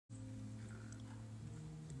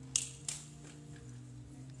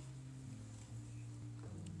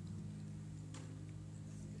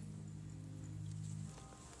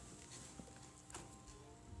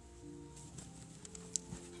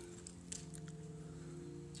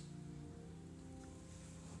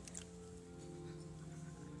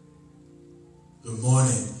Good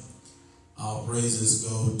morning. Our praises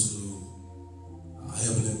go to our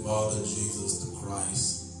Heavenly Father, Jesus the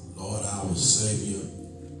Christ, Lord our Savior.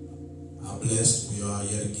 How blessed we are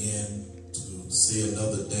yet again to see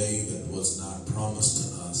another day that was not promised to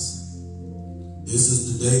us. This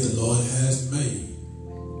is the day the Lord has made,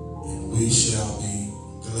 and we shall be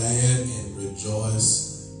glad and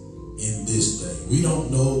rejoice in this day. We don't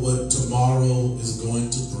know what tomorrow is going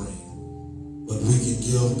to bring, but we can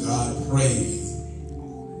give God praise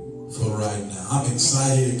for right now. I'm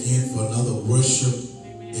excited again for another worship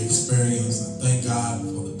experience. And thank God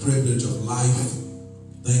for the privilege of life.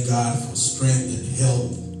 Thank God for strength and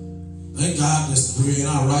health. Thank God that we're in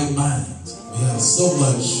our right minds. We have so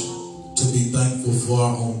much to be thankful for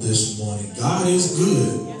on this morning. God is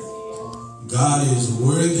good. God is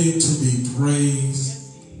worthy to be praised.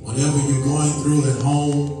 Whatever you're going through at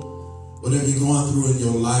home, whatever you're going through in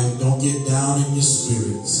your life, don't get down in your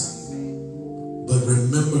spirits. But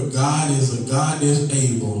remember, God is a God that's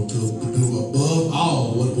able to do above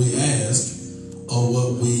all what we ask or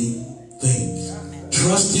what we think.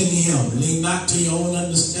 Trust in Him. Lean not to your own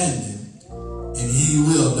understanding, and He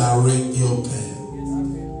will direct your path.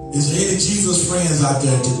 Is there any Jesus friends out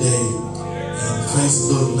there today in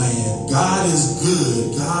Facebook land? God is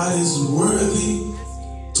good. God is worthy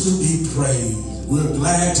to be praised. We're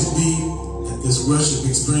glad to be at this worship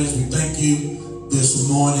experience. We thank you this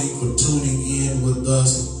morning for tuning in with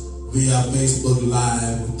us via Facebook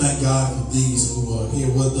Live. We thank God for these who are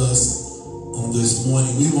here with us on this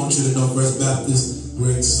morning. We want you to know, First Baptist,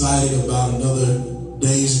 we're excited about another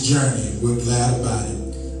day's journey. We're glad about it.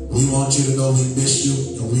 We want you to know we miss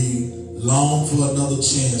you and we long for another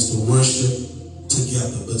chance to worship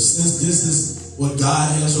together. But since this is what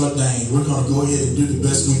God has ordained, we're going to go ahead and do the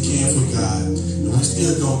best we can for God. And we're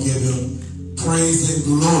still going to give Him praise and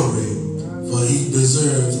glory, for He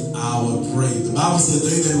deserves our praise. The Bible says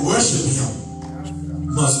they that worship Him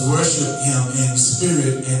must worship Him in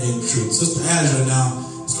spirit and in truth. Sister Azra now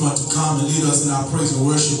is going to come and lead us in our praise and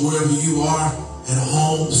worship wherever you are, at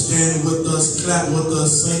home, stand with us, clap with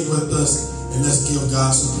us, sing with us, and let's give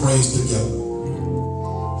God some praise together.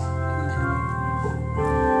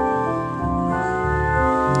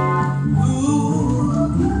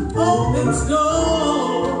 Who opens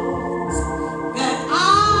doors that I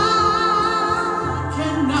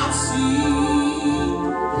cannot see?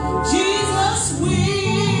 Jesus will.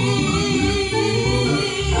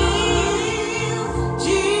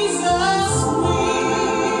 Jesus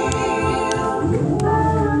will.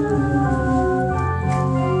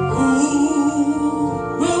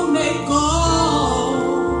 Who will make all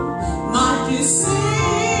my decisions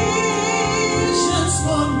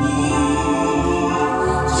for me?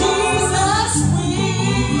 Jesus will.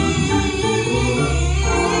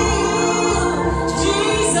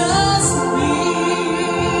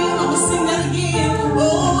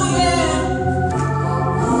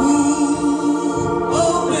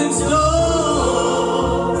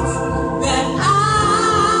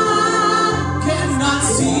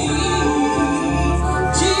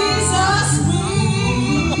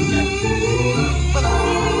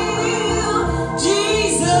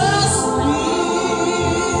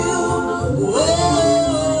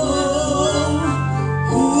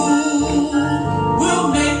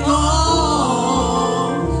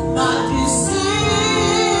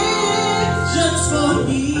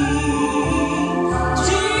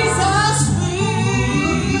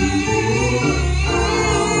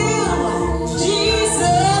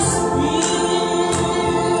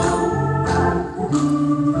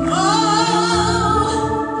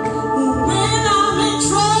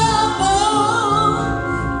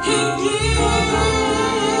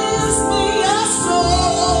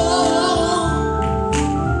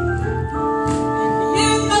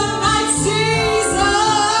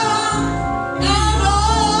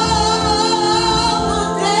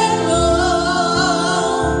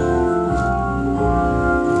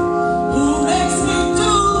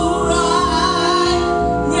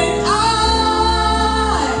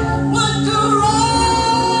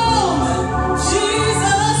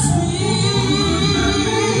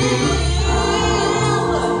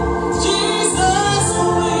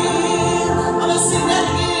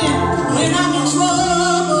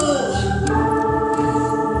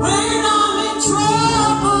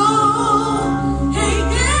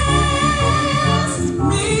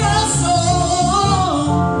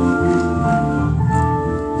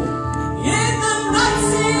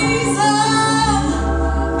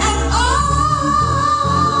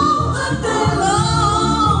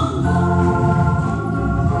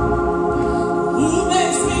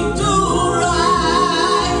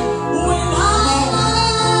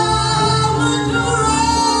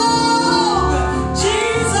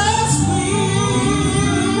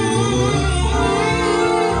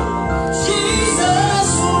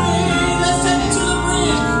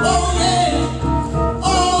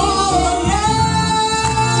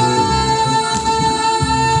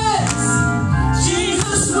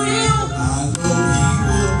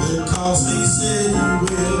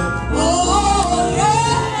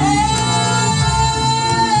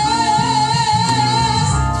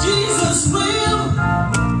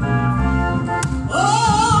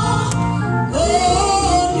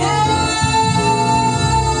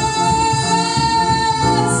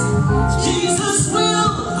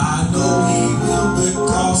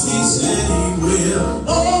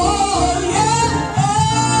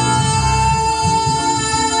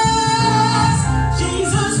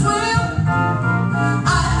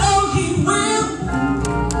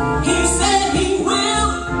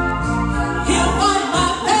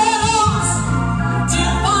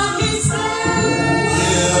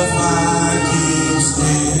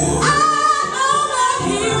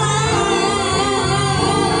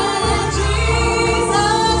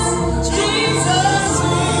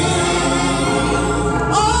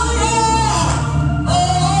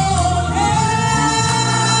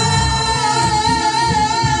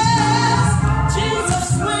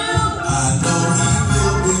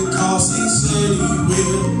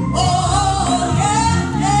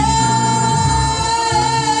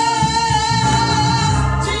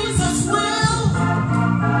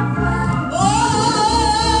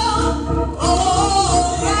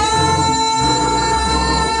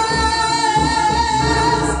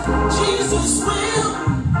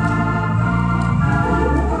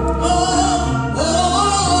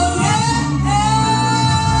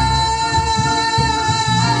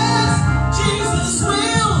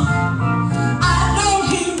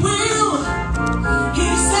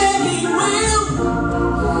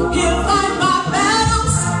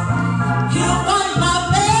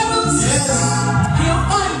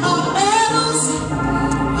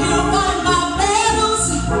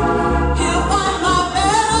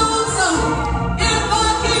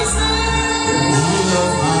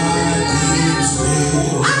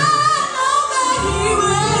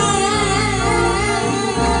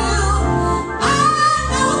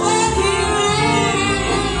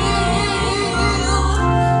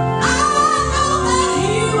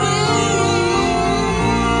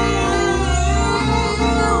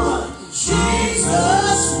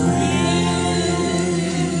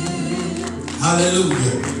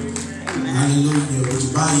 Hallelujah. Hallelujah. Would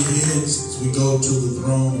you bow your heads as we go to the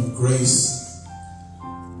throne of grace?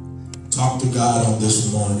 Talk to God on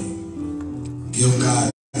this morning. Give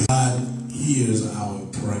God. God hears our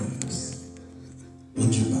prayers.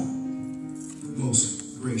 Would you bow?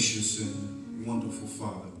 Most gracious and wonderful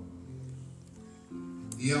Father,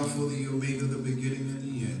 the Alpha, the Omega, the beginning and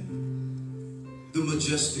the end, the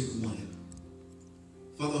majestic one.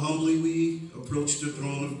 Father, humbly we approach the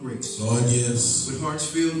throne of grace. Lord, yes. With hearts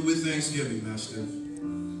filled with thanksgiving, Master.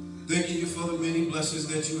 Thanking you for the many blessings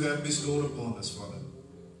that you have bestowed upon us, Father.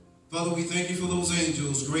 Father, we thank you for those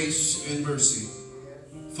angels, grace and mercy.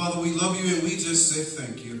 Father, we love you and we just say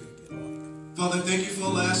thank you. Father, thank you for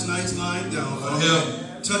last night's lying down,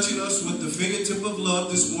 Father, touching us with the fingertip of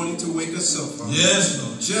love this morning to wake us up, Father. Yes,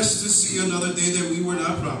 Lord. Just to see another day that we were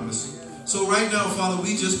not promised. So right now, Father,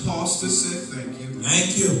 we just pause to say thank you.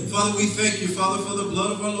 Thank you. Father, we thank you, Father, for the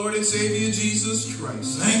blood of our Lord and Savior, Jesus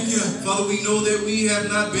Christ. Thank you. Father, we know that we have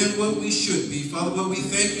not been what we should be, Father, but we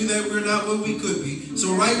thank you that we're not what we could be.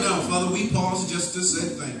 So right now, Father, we pause just to say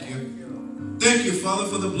thank you. Thank you, Father,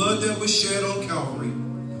 for the blood that was shed on Calvary.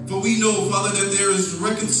 For we know, Father, that there is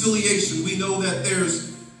reconciliation. We know that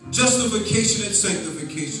there's justification and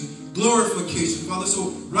sanctification, glorification, Father.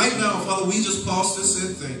 So right now, Father, we just pause to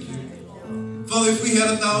say thank you. Father, if we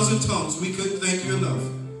had 1,000 tongues, we couldn't thank you enough.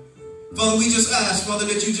 Father, we just ask, Father,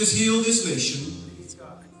 that you just heal this nation.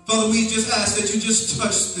 Father, we just ask that you just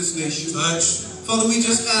touch this nation. Father, we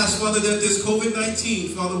just ask, Father, that this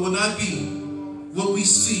COVID-19, Father, will not be what we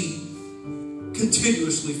see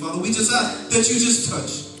continuously, Father. We just ask that you just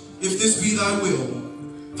touch, if this be thy will.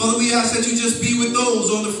 Father, we ask that you just be with those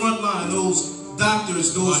on the front line, those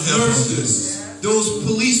doctors, those nurses, those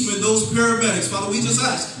policemen, those paramedics. Father, we just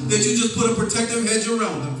ask that you just put a protective hedge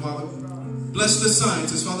around them, Father. Bless the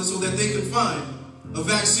scientists, Father, so that they can find a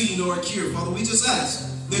vaccine or a cure. Father, we just ask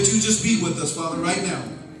that you just be with us, Father, right now.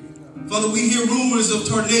 Father, we hear rumors of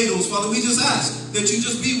tornadoes. Father, we just ask that you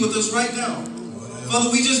just be with us right now. Father,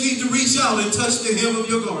 we just need to reach out and touch the hem of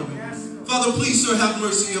your garment. Father, please, sir, have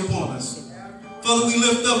mercy upon us. Father, we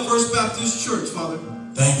lift up First Baptist Church, Father.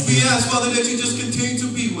 Thank you. We ask, Father, that you just continue to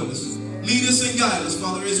be with us. Lead us and guide us,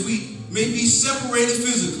 Father, as we may be separated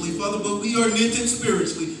physically, Father, but we are knitted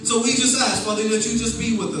spiritually. So we just ask, Father, that you just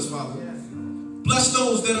be with us, Father. Bless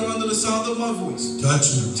those that are under the sound of my voice.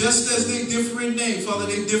 Touch them. Just as they differ in name, Father,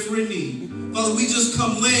 they differ in need. Father, we just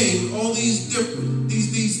come laying all these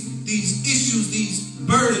issues, these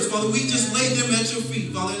burdens, Father, we just lay them at your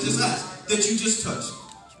feet, Father, and just ask that you just touch.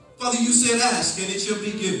 Father, you said ask and it shall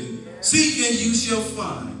be given. Seek and you shall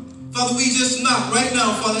find. Father, we just knock right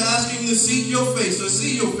now, Father, asking to seek your face or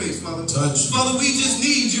see your face, Father. Touch. Father, we just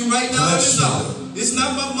need you right now in this hour. It's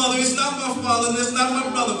not my mother, it's not my father, and it's not my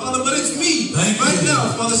brother, Father, but it's me right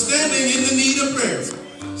now, Father, standing in the need of prayer.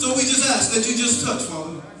 So we just ask that you just touch,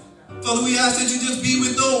 Father. Father, we ask that you just be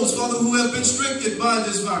with those, Father, who have been stricken by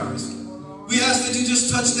this virus. We ask that you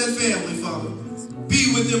just touch their family, Father.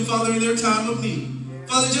 Be with them, Father, in their time of need.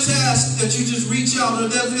 Father, just ask that you just reach out,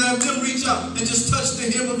 or that have them reach out and just touch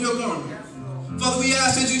the hem of your garment. Father, we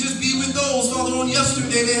ask that you just be with those, Father, on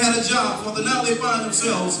yesterday they had a job, Father, now they find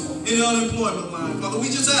themselves in the unemployment line. Father,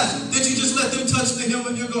 we just ask that you just let them touch the hem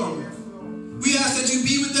of your garment. We ask that you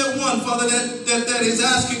be with that one, Father, that is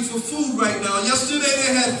asking for food right now. Yesterday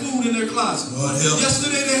they had food in their closet.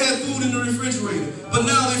 Yesterday they had food in the refrigerator. But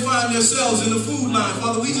now they find themselves in the food line.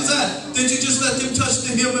 Father, we just ask that you just let them touch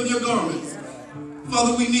the hem of your garment.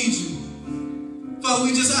 Father, we need you. Father,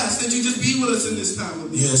 we just ask that you just be with us in this time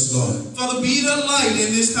of need. Yes, Lord. Father, be the light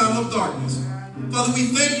in this time of darkness. Father, we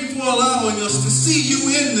thank you for allowing us to see you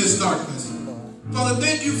in this darkness. Father,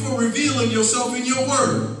 thank you for revealing yourself in your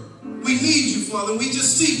word. We need you, Father. We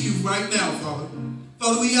just seek you right now, Father.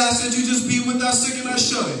 Father, we ask that you just be with our sick and our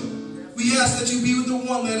shut-in. We ask that you be with the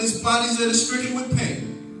one that is bodies that is stricken with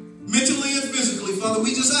pain, mentally and physically. Father,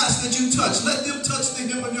 we just ask that you touch. Let them touch the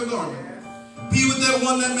hem of your garment. Be with that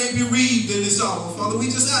one that may be bereaved in this hour, Father. We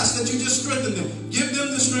just ask that you just strengthen them. Give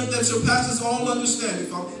them the strength that surpasses all understanding,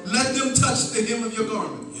 Father. Let them touch the hem of your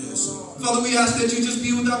garment. Yes. Father, we ask that you just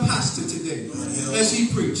be with our pastor today as he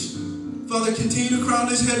preached. Father, continue to crown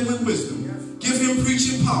his head with wisdom. Give him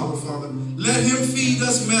preaching power, Father. Let him feed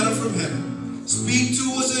us manna from heaven. Speak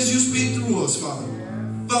to us as you speak through us, Father.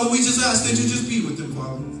 Father, we just ask that you just be with them,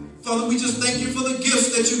 Father. Father, we just thank you for the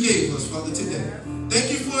gifts that you gave us, Father, today. Thank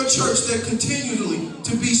you for a church that continually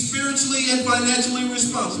to be spiritually and financially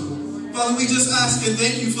responsible. Father, we just ask and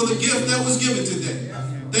thank you for the gift that was given today.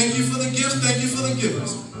 Thank you for the gifts. Thank you for the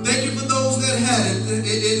givers. Thank you for those that had it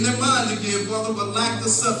in their mind to give, Father, but lacked the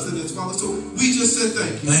substance, Father. So we just said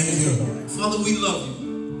thank you. Thank you. Father, we love you.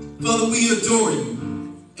 Father, we adore you.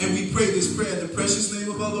 And we pray this prayer in the precious name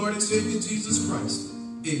of our Lord and Savior, Jesus Christ.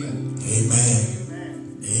 Amen. Amen.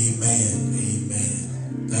 Amen.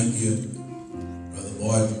 Amen. Thank you, Brother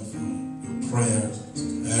Morgan, for your prayers.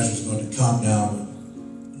 Asher's going to come down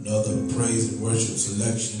with another praise and worship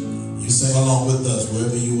selection. You sing along with us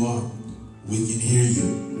wherever you are. We can hear you.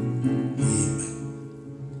 Amen.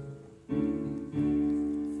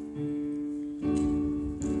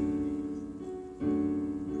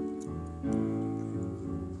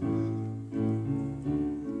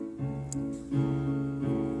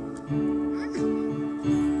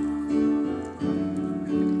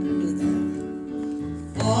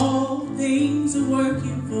 All things are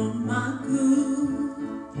working for my good.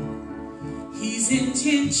 He's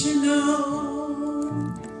intentional,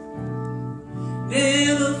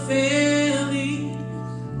 never failing.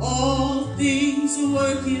 All things are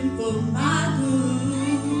working for my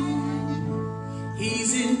good.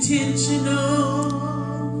 He's intentional,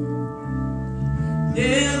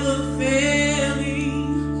 never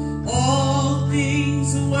failing. All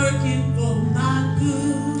things are working for my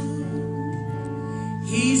good.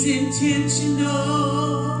 He's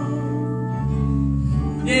intentional,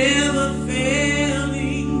 never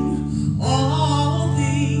failing. All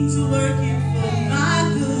things are working for my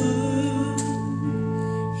good.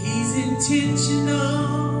 He's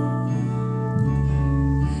intentional,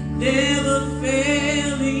 never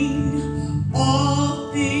failing.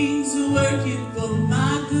 All things are working for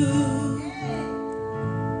my good.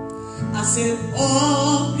 I said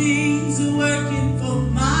all things are working for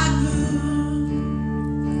my good.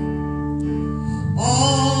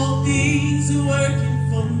 All things are working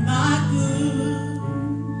for my good.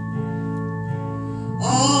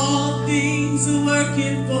 All things are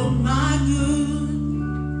working for my good.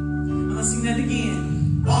 I'm going to sing that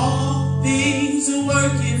again. All things are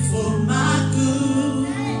working for my good.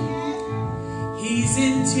 He's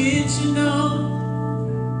intentional,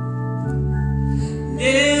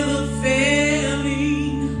 never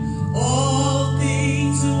failing. All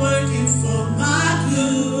things are working for my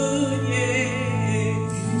good. Yeah,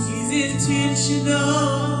 he's intentional,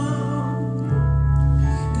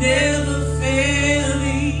 never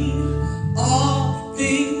failing. All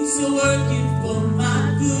things are working for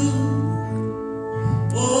my good.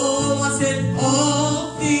 Oh, I said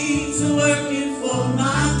all things are working for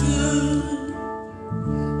my good.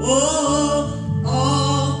 Oh,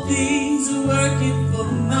 all things are working for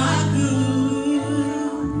my good.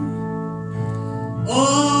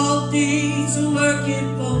 All things are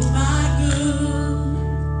working for my good.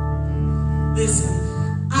 Listen,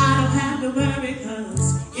 I don't have to worry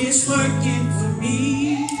 'cause it's working for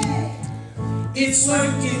me. It's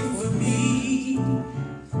working for me.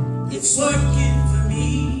 It's working for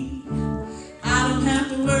me. I don't have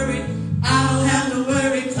to worry. I don't have to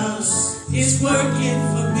worry 'cause it's working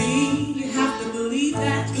for me. You have to believe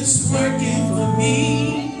that it's working for me.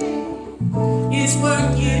 It's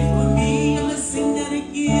working for me. Let's sing that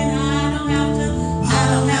again. I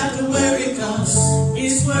don't have to worry 'cause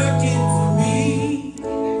it's working for me.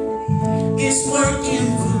 It's working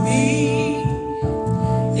for me.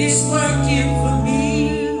 It's working for me.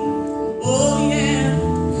 Oh yeah.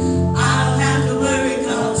 I don't have to worry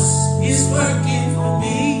 'cause it's working for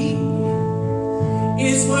me.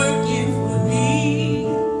 It's working for me.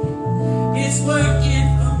 It's working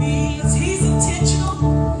for me. 'Cause he's intentional.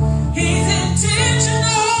 He's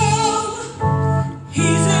intentional.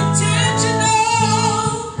 He's intentional.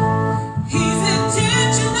 He's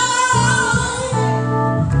intentional.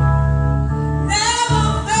 Never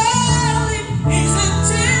failing. He's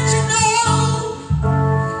intentional.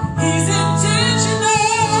 He's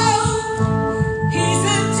intentional. He's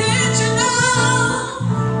intentional.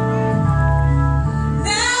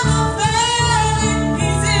 Never failing.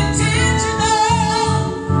 He's intentional.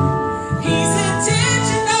 He's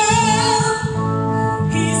intentional.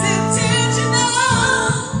 He's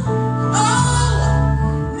intentional. Oh,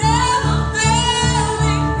 never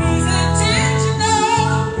failing. He's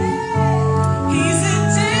intentional. He's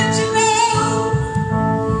intentional.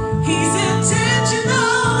 He's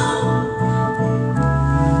intentional.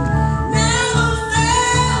 Never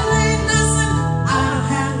failing. Listen, I don't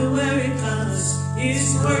have to worry 'cause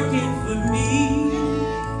it's working for me.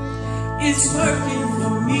 It's working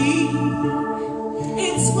for me.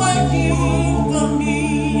 It's working for me.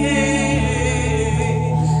 Yeah.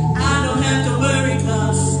 I don't have to worry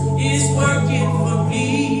 'cause it's working for me.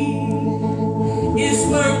 It's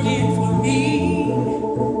working for me.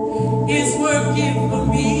 It's working for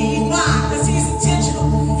me. Why? 'Cause he's intentional.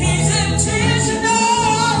 He's intentional.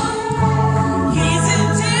 He's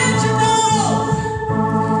intentional.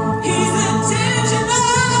 He's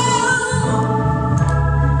intentional.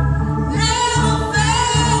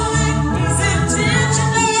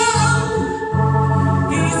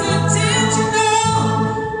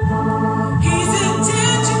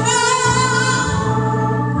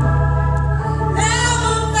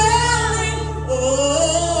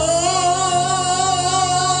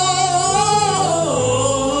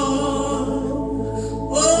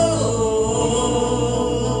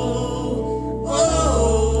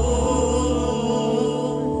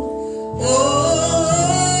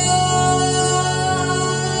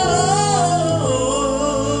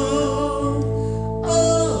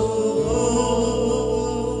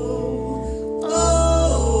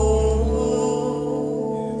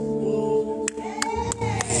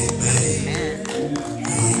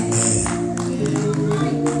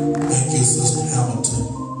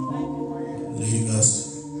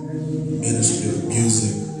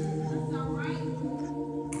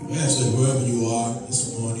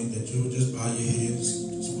 sing, that you would just bow your heads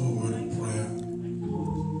just for a word of prayer.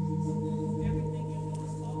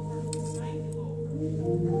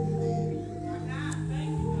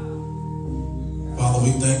 Father,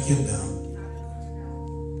 we thank you now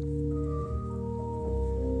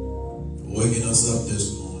for waking us up this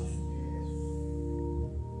morning.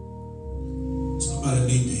 Somebody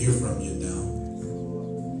need to hear from you now.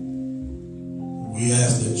 We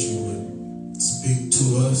ask that you would speak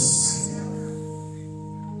to us,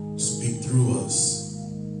 speak through us.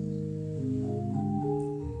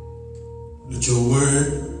 Let your word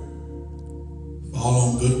fall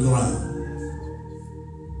on good ground.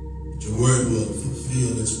 That your word will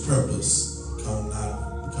fulfill its purpose, come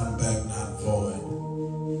back not void.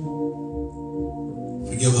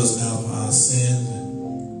 Forgive us now for our sins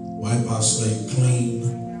and wipe our slate clean,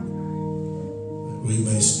 that we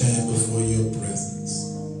may stand before your presence.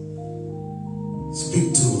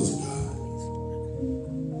 Speak to us, God.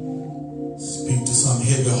 Speak to some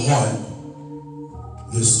heavy heart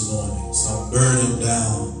this morning, some burdened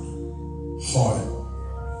down heart.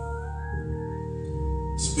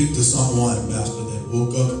 Speak to someone, Master, that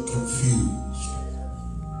woke up confused.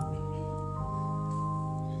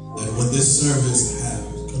 That when this service has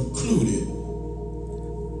concluded,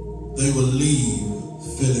 they will leave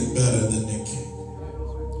feeling better than they came.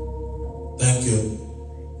 Thank you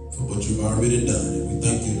for what you've already done, and we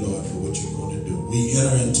thank you, Lord, for what you're going to do. We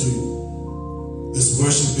enter into this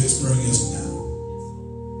worship experience now,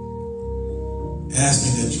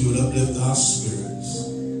 asking that you would uplift our spirits,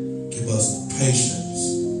 give us patience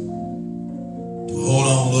to hold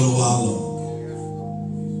on a little while longer,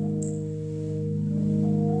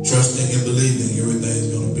 trusting and believing everything's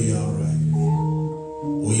going to be all right.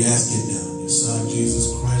 We ask it now in your Son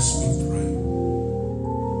Jesus Christ we pray.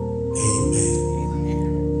 Amen.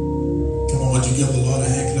 Come on, would you give the Lord a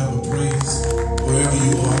hand clap of praise? Wherever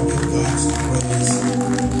you are, give God some praise.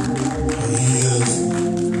 For he is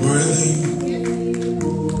worthy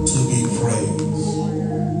to be praised.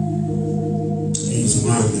 He's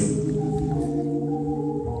worthy.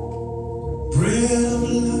 Bread of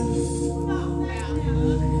life,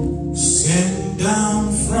 sent down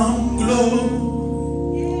from glory.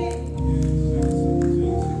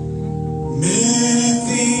 Many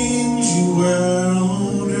things you were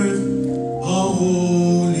on earth, a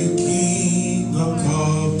holy king, a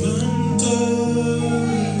carpenter.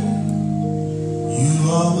 You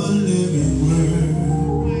are the living word,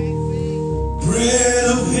 bread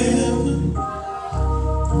of heaven,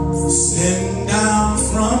 sent down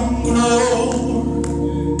from glory.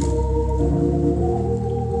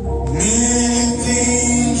 Many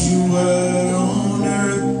things you were on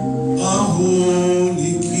earth, a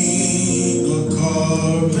holy king, a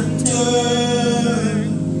carpenter.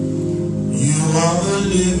 You are the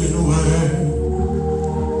living word,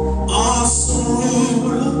 awesome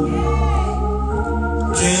ruler,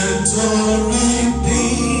 gentle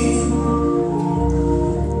redeemer,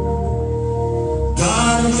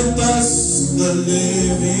 God with us, the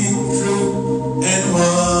living truth, and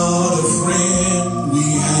what a friend we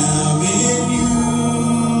have in you.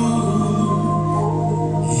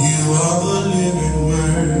 You are the living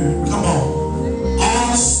word. Come on.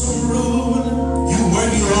 Awesome ruler,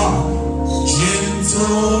 you are.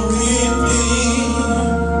 Gentle redeemer,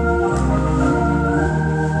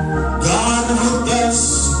 God with us,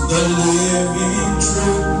 the living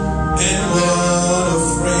truth, and what a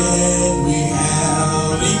friend we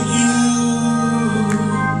have in you.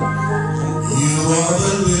 You are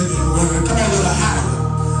the living word. Come on, a little higher.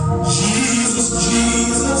 Jesus,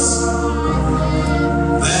 Jesus,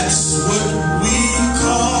 that's what we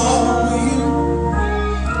call you.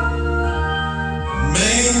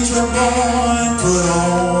 Manger born, put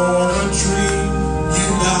on a tree. You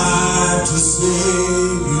died to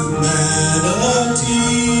save humanity.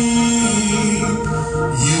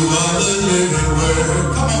 You are the living word.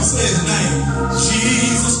 Come on, say his name.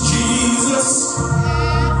 Jesus, Jesus,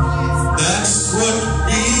 that's what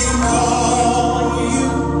we call you.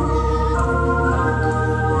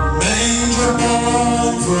 Manger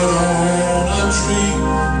born, put on a tree.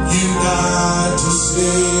 You died to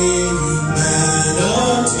save humanity.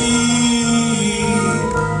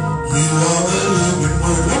 You are the living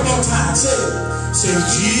word. One more time, say it. Say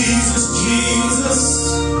Jesus, Jesus,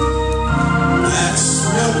 that's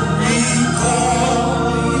what we call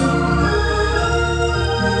you.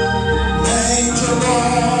 Manger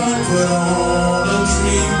born, put on a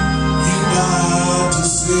tree. You died to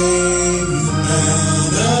save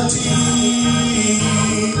humanity.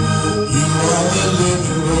 You are the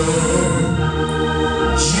living word.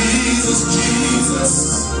 Jesus, Jesus,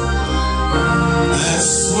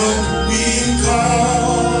 that's what we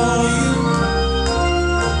call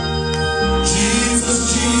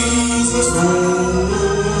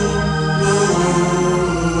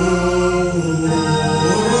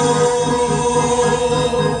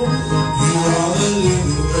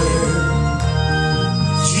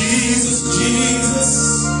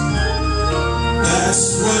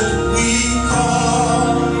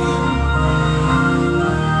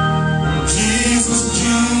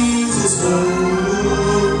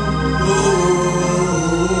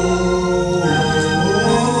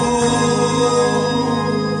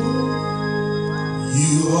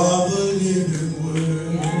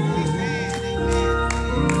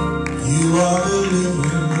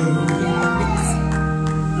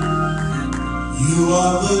You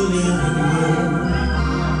are the living word.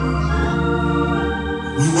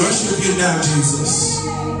 We worship you now, Jesus.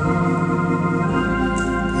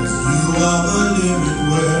 Because you are the living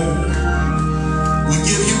word. We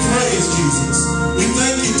give you praise, Jesus. We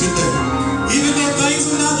thank you today. Even though things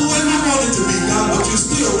are not the way we want it to be, God, but you're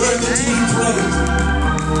still worthy to be praised.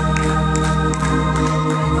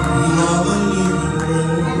 You are the living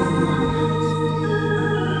word.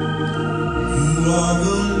 You are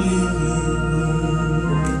the living word.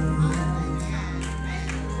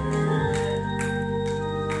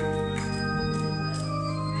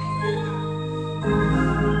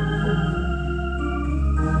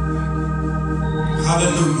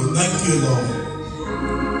 Hallelujah. Thank you, Lord,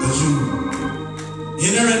 as you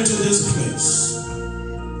enter into this place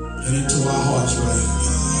and into our hearts right now.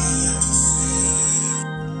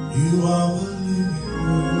 You are the living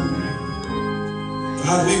word.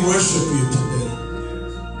 God, we worship you today.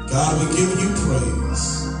 God, we give you praise.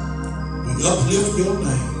 We uplift your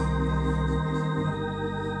name.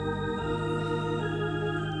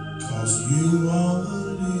 Because you are the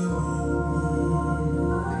living word.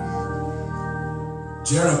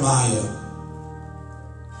 Jeremiah,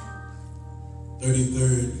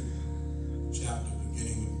 33rd chapter,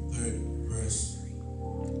 beginning with the 3rd verse.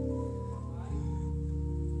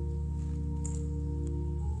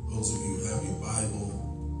 Those of you who have your Bible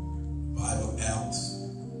out,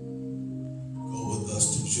 go with us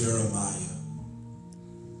to Jeremiah,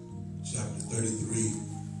 chapter 33.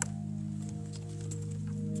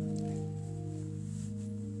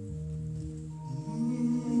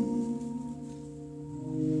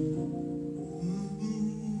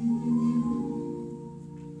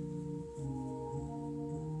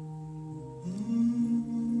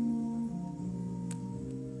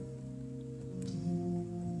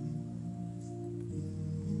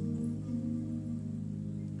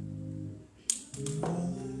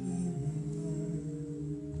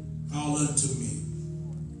 Call unto me,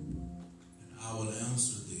 and I will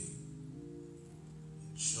answer thee,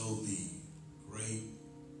 and show thee great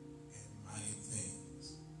and mighty things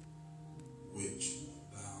which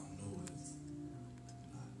thou knowest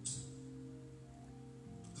not.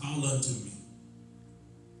 Call unto me,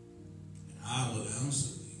 and I will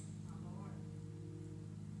answer thee,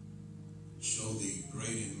 and show thee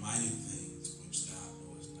great and mighty things which thou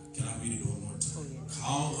knowest not. Can I read it one more time? Oh, yeah.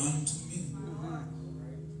 Call unto me.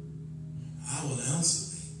 I will answer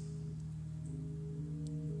thee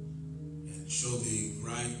and show thee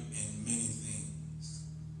great and many things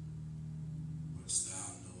which thou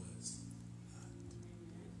knowest not.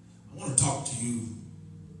 I want to talk to you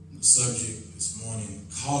on the subject this morning.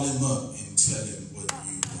 Call him up and tell him what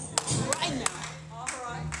you want. Right now. All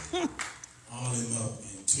right. Call him up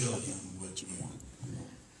and tell him what you want.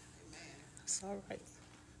 That's all right.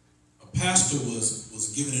 A pastor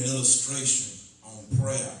was giving an illustration on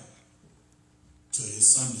prayer to his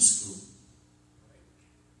Sunday school.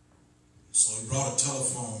 So he brought a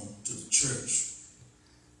telephone to the church.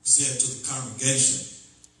 He said to the congregation,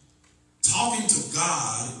 talking to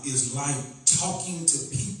God is like talking to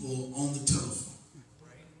people on the telephone.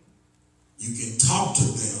 You can talk to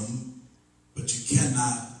them, but you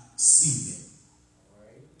cannot see them.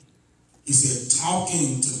 He said,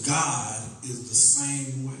 talking to God is the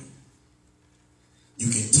same way. You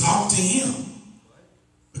can talk to him,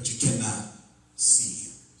 but you cannot see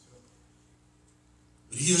him.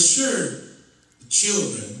 But he assured the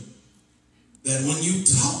children that when you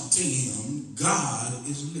talk to him, God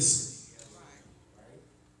is listening.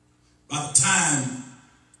 By the time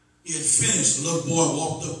he had finished, the little boy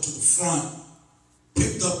walked up to the front,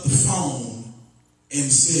 picked up the phone,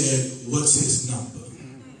 and said, what's his number?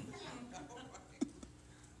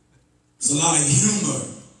 There's a lot of humor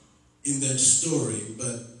in that story,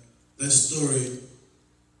 but that story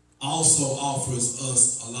also offers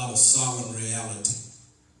us a lot of solemn reality.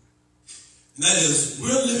 And that is,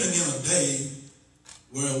 we're living in a day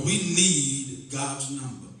where we need God's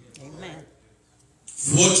number. Amen.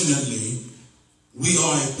 Fortunately, we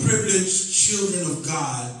are a privileged children of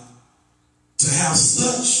God to have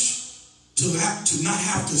to not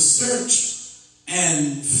have to search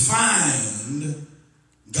and find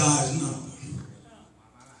God's number.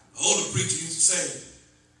 The older preacher used to say,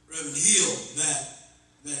 Reverend Hill,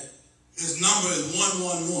 that his number is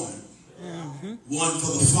 111. Mm-hmm. One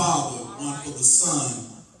for the Father, one for the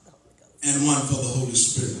Son, and one for the Holy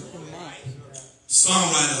Spirit.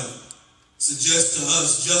 Songwriter suggests to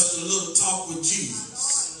us just a little talk with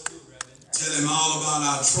Jesus. Tell him all about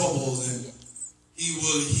our troubles and he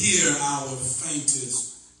will hear our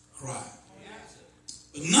faintest cry.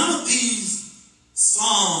 But none of these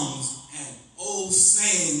songs and old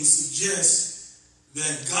sayings suggest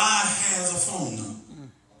that God has a phone number.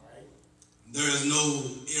 There is no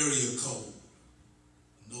area code,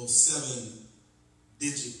 no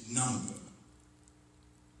 7-digit number.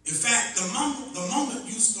 In fact, the moment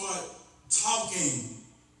you start talking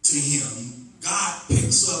to him, God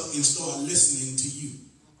picks up and starts listening to you.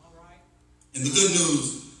 And the good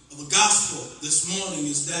news of the gospel this morning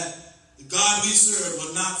is that the God we serve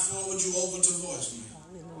will not forward you over to voicemail.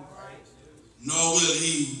 Nor will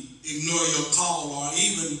he ignore your call or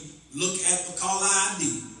even look at the caller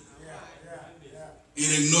ID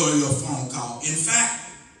and ignore your phone call. In fact,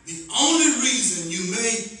 the only reason you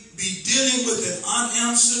may be dealing with an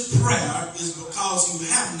unanswered prayer is because you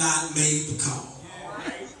have not made the call.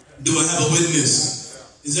 Do I have a witness?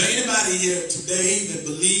 Is there anybody here today that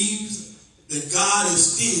believes that God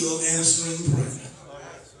is still answering prayer?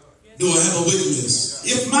 Do I have a witness?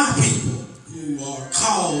 If my people who are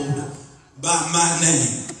called by my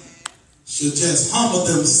name should just humble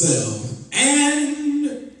themselves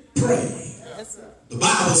and pray. The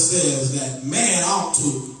Bible says that man ought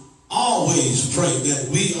to always pray, that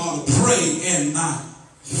we ought to pray and not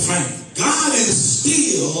faint. God is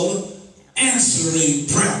still answering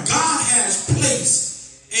prayer. God has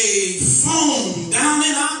placed a phone down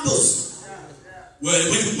in our bosom where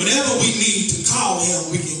whenever we need to call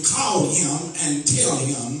him, we can call him and tell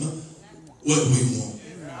him what we want.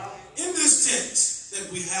 In this text that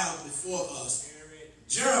we have before us,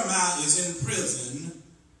 Jeremiah is in prison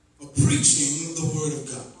for preaching the word of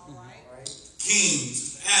God. King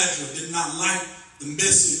Ezra did not like the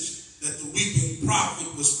message that the weeping prophet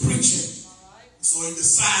was preaching. So he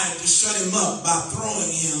decided to shut him up by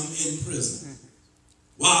throwing him in prison.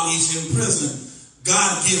 While he's in prison,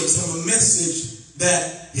 God gives him a message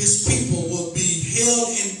that his people will be held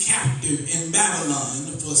in captive in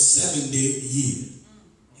Babylon for 70 years.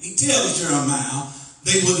 He tells Jeremiah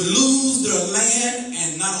they would lose their land,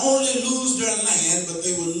 and not only lose their land, but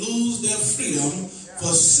they would lose their freedom for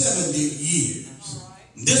 70 years.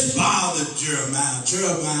 This bothered Jeremiah.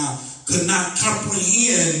 Jeremiah could not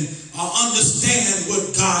comprehend or understand what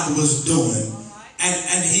God was doing.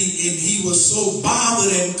 And he was so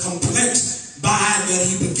bothered and complexed by it that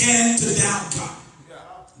he began to doubt God.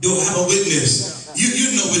 Do I have a witness?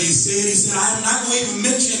 You know what he said. He said, I'm not going to even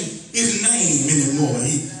mention his name anymore.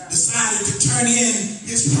 He decided to turn in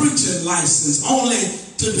his preaching license only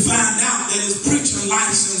to find out that his preaching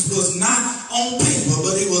license was not on paper,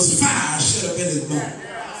 but it was fire shut up in his bone.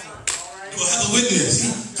 Do I have a witness? He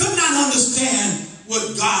could not understand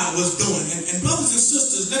what God was doing. And brothers and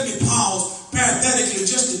sisters, let me pause parenthetically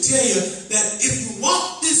just to tell you that if you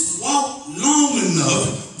walk this walk long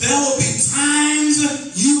enough, there will be times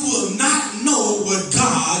you will not know what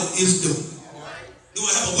God is doing. Do I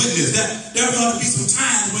have a witness? There are going to be some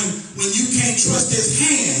times when you can't trust his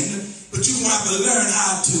hand, but you're going to have to learn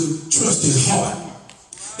how to trust his heart.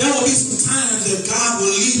 There will be some times that God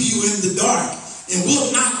will leave you in the dark and will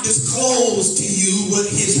not disclose to you what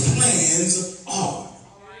his plans are.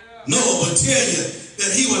 Noah will tell you that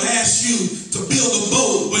he will ask you to build a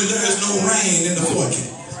boat when there is no rain in the forecast.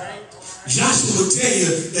 Joshua will tell you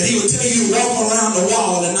that he will tell you to walk around the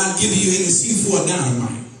wall and not give you any C4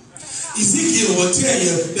 dynamite. Ezekiel will tell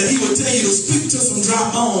you that he will tell you to speak to some dry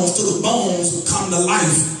bones till the bones will come to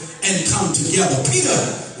life and come together. Peter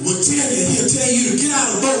will tell you, he'll tell you to get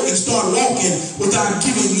out of the boat and start walking without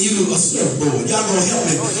giving you a surfboard. Y'all gonna help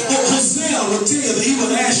me? Hosea will tell you that he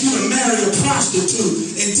will ask you to marry a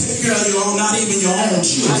prostitute and take care of your own, not even your own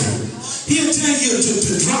children. He'll tell you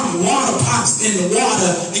to drop water pots in the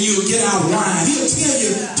water and you'll get out wine. He'll tell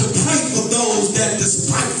you to pray for those that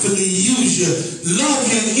despitefully use you. Love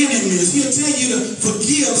your enemies. He'll tell you to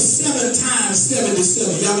forgive 7 times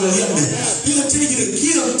 77. Y'all gonna help me? He'll tell you to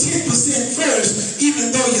give 10% first,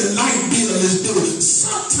 even though your light bill is due.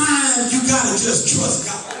 Sometimes you gotta just trust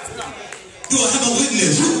God. Do I have a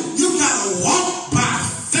witness? You gotta walk by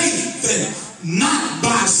faith and not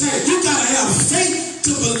by sight. You gotta have faith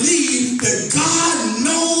to believe that God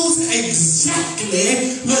knows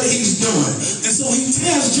exactly what he's doing. And so he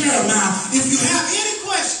tells Jeremiah, if you have any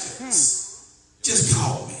questions, just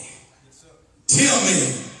call me. Tell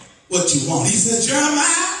me what you want. He said,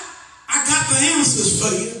 Jeremiah, I got the answers for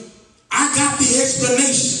you. I got the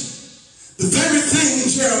explanation. The very thing,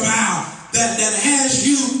 Jeremiah, that has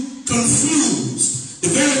you confused. The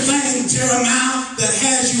very thing, Jeremiah, that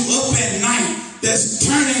has you up at night, that's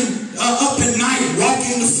turning up at night,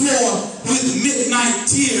 walking the floor with midnight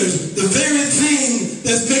tears. The very thing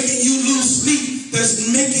that's making you lose sleep, that's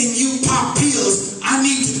making you pop pills. I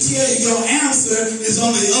need to tell you your answer is on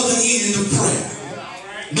the other end of prayer.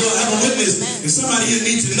 Do I have a witness? And Somebody here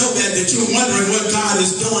needs to know that you're wondering what God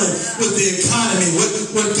is doing with the economy,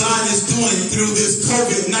 what God is doing through this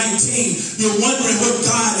COVID-19. You're wondering what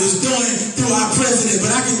God is doing through our president.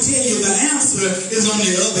 But I can tell you the answer is on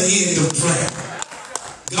the other end of prayer.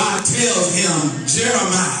 God tells him,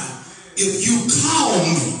 Jeremiah, if you call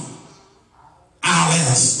me, I'll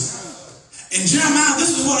answer. And Jeremiah,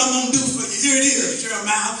 this is what I'm going to do for you. Here it is,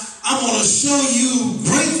 Jeremiah. I'm going to show you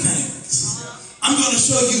great things. I'm going to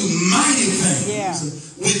show you mighty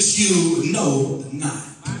things which you know not.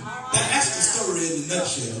 That's the story in a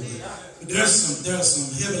nutshell. But there are some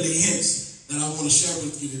heavenly hints that I want to share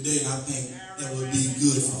with you today, and I think that would be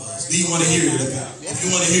good for us. Do you want to hear it? If you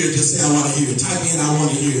want to hear it, just say, I want to hear it. Type in, I want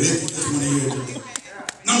to hear it. If you just want to hear it today.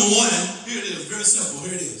 Number one, here it is. Very simple.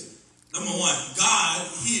 Here it is. Number one, God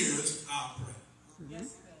hears our prayer.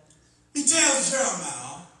 He tells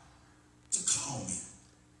Jeremiah to call me.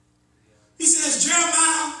 He says,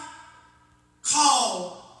 Jeremiah,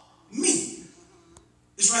 call me.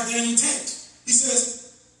 It's right there in your text. He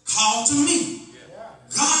says, call to me.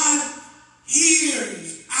 God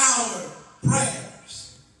hears our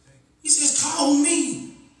prayers. He says, call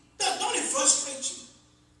me. Don't it frustrate you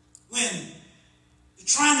when you're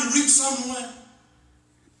trying to reach someone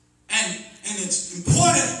and it's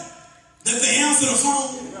important that they answer the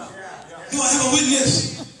phone? Do I have a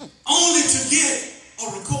witness? Only to get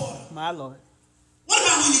a recorder. My Lord. What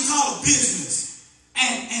about when you call a business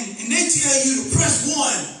and they tell you to press 1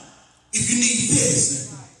 if you need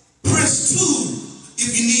this, press 2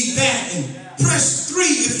 if you need that, and press 3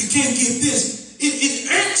 if you can't get this? It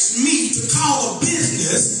irks me to call a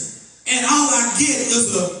business and all I get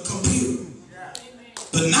is a computer.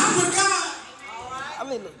 But not with God.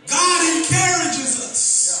 God encourages us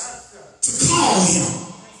to call him.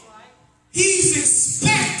 He's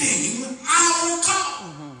expecting our call.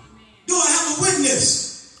 Do I have a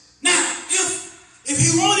witness? Now, if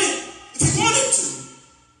he wanted to,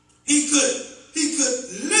 he could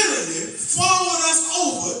literally forward us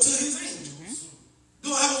over to his angels.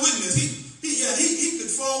 Do I have a witness? He could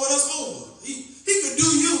forward us over. He could do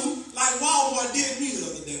you like Walmart did me the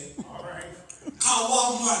other day. All right. Call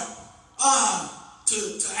Walmart to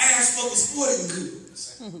ask for the sporting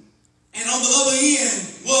goods. And on the other end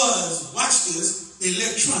was, watch this,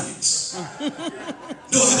 electronics.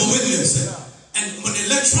 Do I have a witness? And when the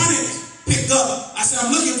electronics picked up, I said,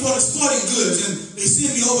 I'm looking for the sporting goods, and they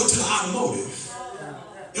sent me over to the automotive.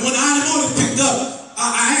 And when the automotive picked up,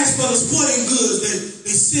 I asked for the sporting goods,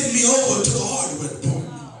 they sent me over to the hardware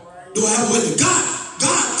department. Do I have a witness? God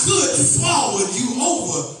could forward you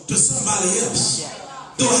over to somebody else.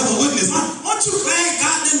 Do I have a witness? Aren't you glad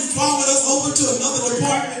God didn't forward us over to another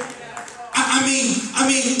department? I mean,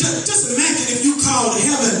 just imagine if you called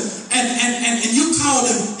heaven and you called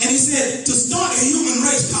him and he said to start a human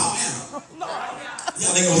race called Adam.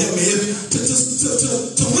 Yeah, they gonna help me.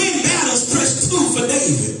 To win battles, press 2 for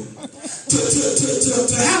David.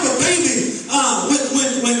 To have a baby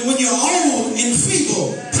when you're old and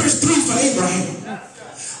feeble, press 3 for Abraham.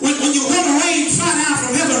 When you want to rain fire down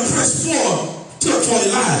from heaven, press 4 for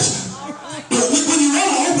Elijah. When you want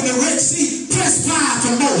to open the Red Sea, press 5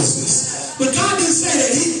 for Moses. But God didn't say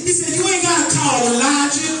that. He said, you ain't got to call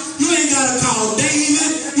Elijah. You ain't got to call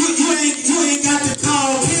David. You ain't got to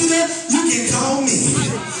call Peter. You can call me.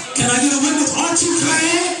 Can I get a witness? Aren't you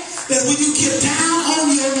glad that when you get down on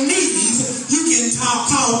your knees, you can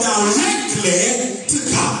call directly to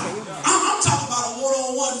God? I'm talking about a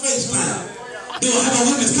one-on-one FaceTime. Do I have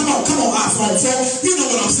a witness? Come on, iPhone 4. You know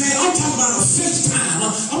what I'm saying? I'm talking about a FaceTime.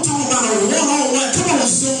 I'm talking about a one-on-one. Come on,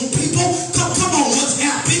 Zoom people. Come on,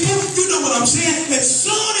 WhatsApp people. You know what I'm saying? As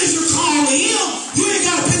soon as you call him, you ain't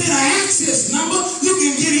got to put in an access number. You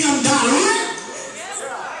can get him direct.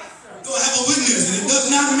 Do I have a witness? And it does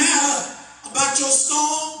not matter about your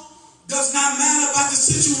storm. Does not matter about the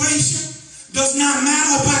situation. Does not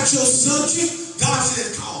matter about your subject. God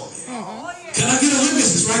said, call me. Can I get a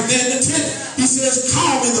witness? It's right there in the text. He says,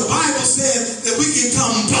 call me. The Bible says that we can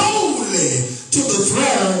come boldly to the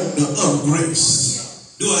throne of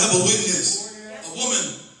grace. Do I have a witness? A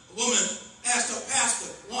woman asked her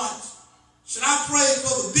pastor once, should I pray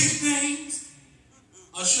for the big things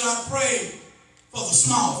or should I pray for the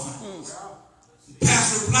small things? The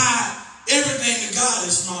pastor replied, everything to God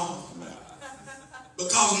is small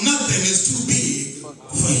because nothing is too big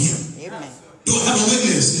for him. Amen. Do I have a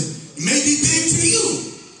witness? It may be big to you,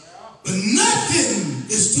 but nothing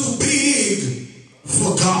is too big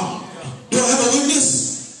for God. Do I have a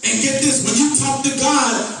witness? And get this, when you talk to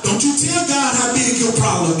God, don't you tell God how big your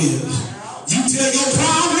problem is. You tell your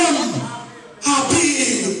problem how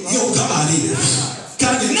big your God is.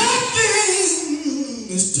 God, nothing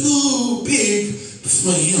is too big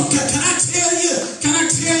for him. Can I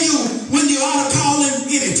tell you when you ought to call him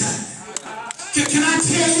anytime? Can I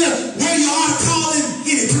tell you where you ought to call him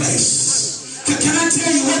any place? Can I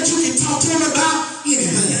tell you what you can talk to him about?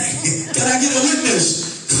 Anything. Can I get a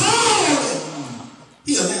witness? Call him.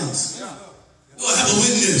 He'll answer. You'll have a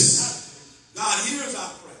witness. God hears our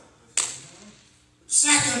prayer.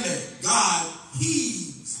 Secondly, God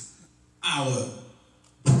heeds our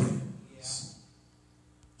prayers.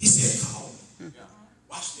 He said, call me.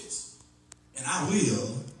 Watch this. And I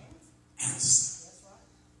will answer.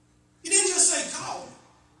 He didn't just say call me.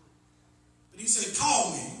 But he said,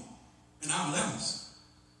 call me and I will answer.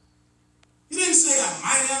 He didn't say I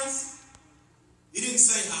might answer. He didn't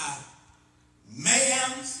say I may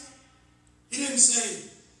answer. He didn't say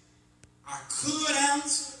I could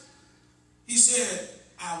answer. He said,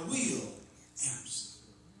 I will answer.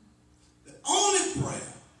 The only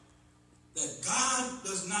prayer that God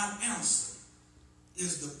does not answer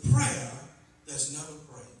is the prayer that's never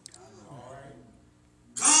prayed.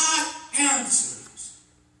 God answers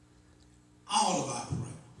all of our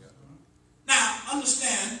prayer. Now,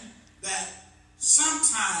 understand that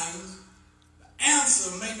sometimes the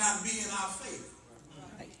answer may not be in our favor.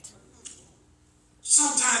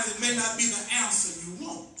 Sometimes it may not be the answer you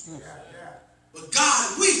want. But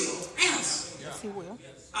God will answer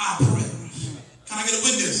our prayers. Can I get a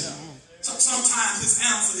witness? Sometimes his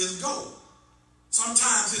answer is go.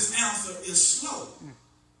 Sometimes his answer is slow.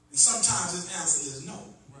 And sometimes his answer is no.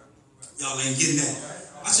 Y'all ain't getting that.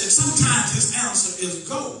 I said sometimes his answer is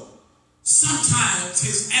go. Sometimes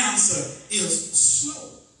his answer is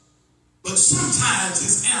slow. But sometimes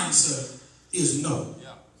his answer is no.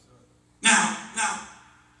 Now,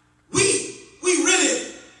 we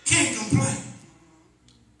really can't complain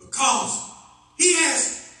because he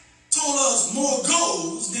has told us more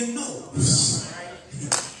goes than no's.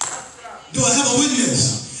 Do I have a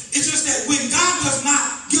witness? It's just that when God does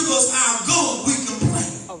not give us our goal, we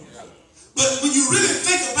complain. But when you really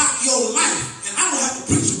think about your life, and I don't have to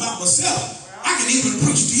preach about myself, I can even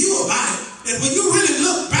preach to you about it, that when you really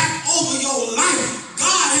look back over your life,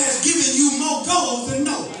 God has given you more goals than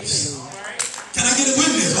no's. Can I get a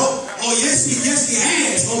witness? Oh yes, he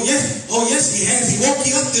has. Oh yes, he has. He woke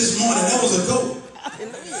you up this morning. That was a goal.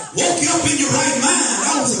 Woke you up in your right mind.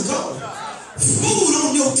 That was a goal. Food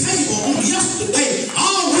on your table on yesterday,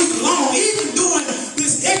 all week long, even during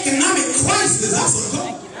this economic crisis. That's a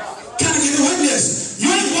goal. Can I get a witness? You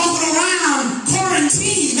ain't walking around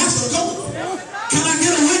quarantine. That's a goal. Can I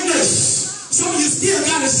get a witness? Some of you still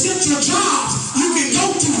got essential jobs you can go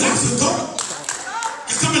to. That's a goal.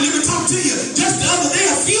 Come on, let me talk to you. Just the other day,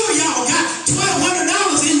 a few of y'all got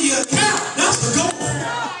 $1,200 in your account. That's the goal.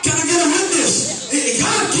 Can I get a witness?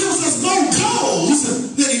 God gives us more goals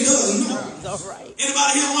than he does no.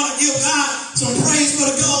 Anybody here want to give God some praise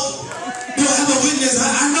for the goal? Do I have a witness?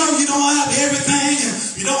 I know you don't have everything, and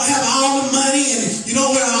you don't have all the money, and you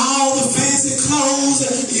don't wear all the fancy clothes,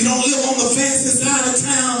 and you don't live on the fancy side of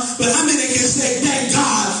town. But how many can say thank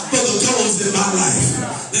God for the goals in my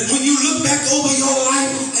life? That when you look back over your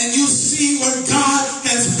life and you see where God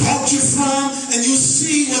has brought you from, and you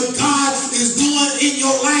see what God is doing in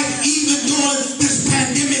your life, even during this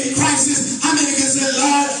pandemic crisis, how many can say,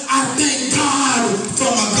 Lord, I thank God for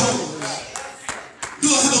my goal? Do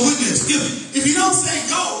I have a witness? If you don't say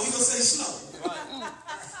go, he'll say slow.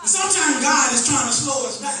 And sometimes God is trying to slow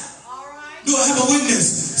us down. Do I have a witness?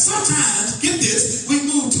 Sometimes, get this, we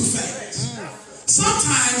move too fast.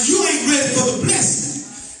 Sometimes you ain't ready for the blessing.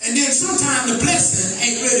 And then sometimes the blessing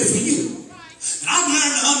ain't ready for you. And I've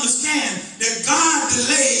learned to understand that God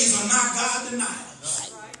delays are not God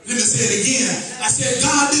denials. Let me say it again. I said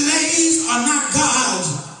God delays are not God's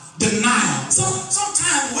denial.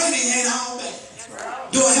 Sometimes waiting ain't all bad.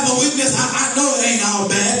 Do I have a witness? I know it ain't all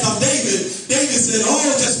bad. Because David said, oh,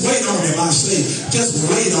 just wait on him. I say, just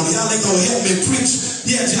wait on him. Y'all ain't going to help me preach.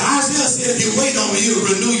 Yeah, Isaiah said, if you wait on me, you'll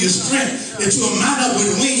renew your strength. That you'll mount up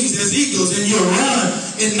with wings as eagles and you'll run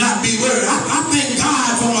and not be weary. I thank God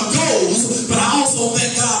for my goals, but I also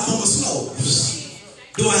thank God for my slows.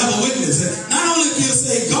 Do I have a witness? Not only he'll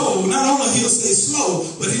say go, not only he'll say slow,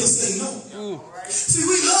 but he'll say no. See,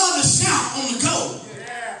 we love to shout on the go,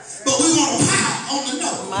 but we want to pout on the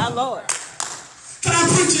no. My Lord. Can I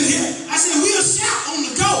preach it here? I said we'll shout on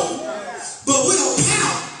the go, but we'll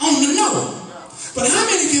pout on the no. But how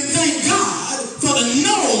many can thank God for the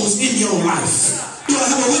no's in your life? Do I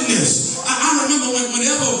have a witness? I remember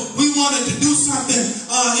whenever we wanted to do something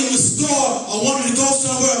in the store or wanted to go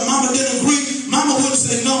somewhere, Mama didn't agree. Mama wouldn't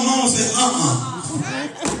say no. Mama would say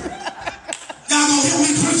Y'all gonna help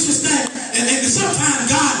me preach this thing? And sometimes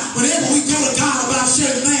God, whenever we go to God about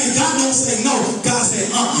certain things, God don't say no. God say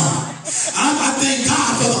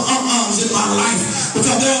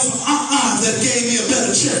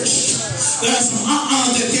There's some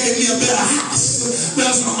that gave me a better house.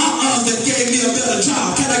 There's some that gave me a better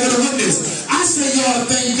job. Can I get a witness? I say you ought to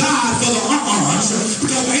thank God for the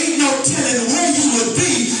because there ain't no telling where you would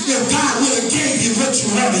be if God would have gave you what you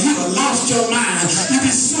wanted. You would have lost your mind. You'd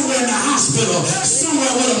be somewhere in the hospital,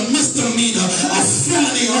 somewhere with a misdemeanor, a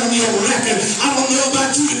felony on your record. I don't know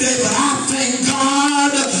about you today, but I thank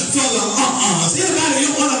God for the Anybody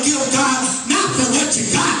you want to give God, not for what you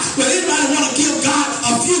got, but anybody want to give God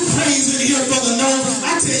a few praise in here for the no?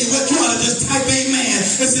 I tell you what, you ought to just type amen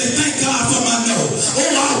and say, thank God for my no.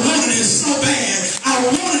 Oh, I wanted it so bad. I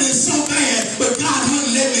wanted it so bad, but God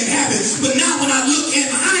wouldn't let me have it. But now when I look in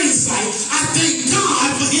hindsight, I thank God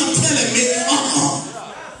for him telling me,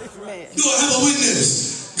 Do I have a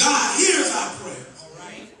witness? God hears our prayer.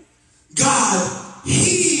 God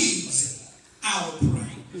heeds our prayer.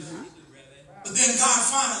 But then God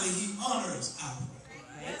finally, he honors our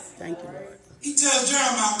prayer. Thank you, Lord. He tells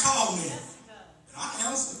Jeremiah, call me. And I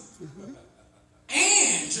answer.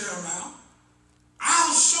 And Jeremiah,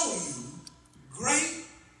 I'll show you great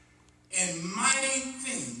and mighty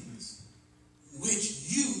things which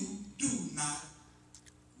you do not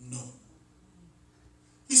know.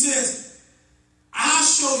 He says, I'll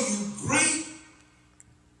show you great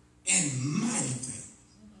and mighty things.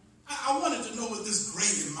 I wanted to know what this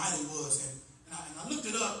great and mighty was, and I looked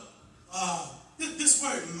it up. This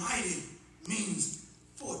word mighty means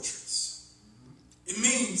fortress. It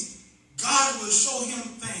means God will show him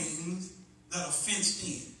things that are fenced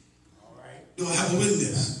in. All right. Do I have a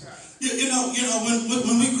witness? You know,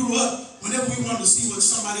 when we grew up, whenever we wanted to see what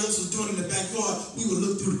somebody else was doing in the backyard, we would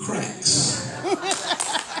look through the cracks.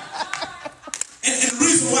 and the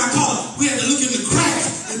reason why I call it, we had to look in the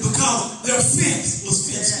cracks is because their fence was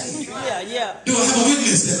fenced in. Yeah. Do I have a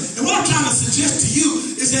witness? And what I'm trying to suggest to you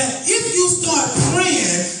is that if you start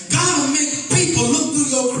praying, God will make people look through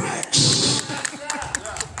your cracks.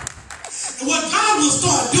 And what God will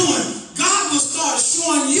start doing, God will start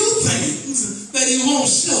showing you things that he won't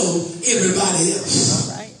show everybody else.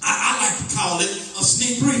 I like to call it a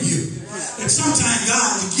sneak preview. And sometimes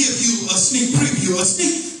God will give you a sneak preview. A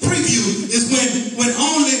sneak preview is when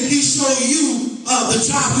only he show you the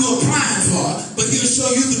job you're applying for, but he'll show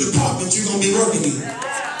you the department you're going to be working in. A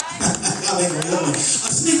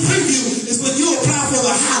sneak preview is when you apply for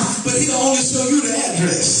the house, but he'll only show you the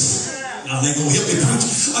address. Now they gonna help me preach.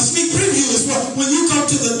 A sneak preview is when you go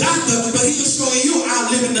to the doctor, but he'll show you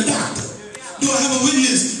outliving the doctor. Do I have a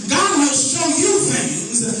witness? God will show you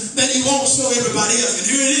things that he won't show everybody else.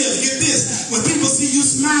 And here it is. Get this. When people see you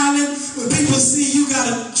smiling, when people see you got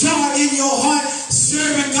a joy in your heart,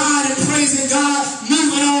 serving God and praising God,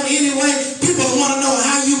 moving on anyway, people want to know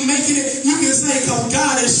how you making it. You can say, because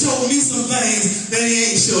God has showed me some things that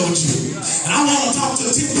he ain't showed you. And I want to talk to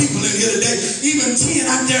 10 people in here today, even 10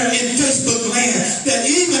 out there in Facebook land, that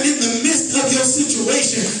even in the midst of your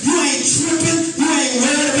situation, you ain't tripping, you ain't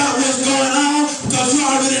worried about what's going on, because you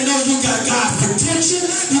already know you got God's protection,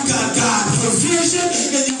 you got God's provision,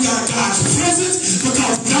 and you got God's presence,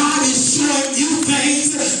 because God is showing you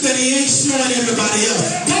things that he ain't showing everybody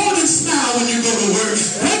else. Go and smile when you go to work.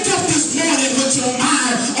 Wake up this morning with your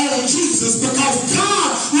mind on Jesus, because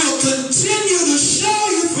God will continue to show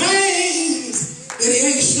you things that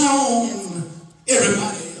he ain't shown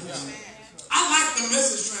everybody else. I like the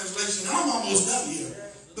Message translation, and I'm almost done here.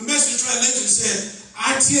 The Message translation said,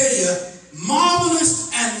 I tell you,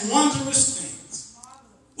 marvelous and wondrous things.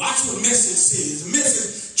 Watch what Message says. The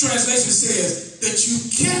Message translation says that you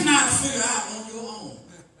cannot figure out on your own.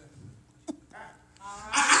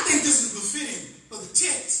 I think this is befitting for the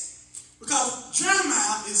text, because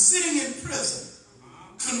Jeremiah is sitting in prison,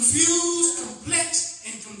 confused, perplexed,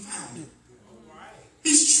 and confounded.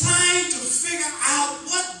 He's trying to figure out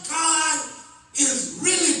what God is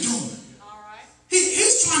really doing.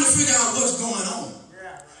 He's trying to figure out what's going on.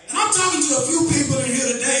 And I'm talking to a few people in here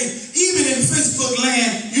today, even in Facebook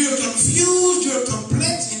land, you're confused, you're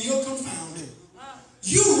perplexed, and you're confounded.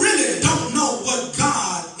 You really don't know what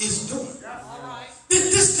God is doing.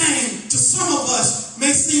 This thing, to some of us, may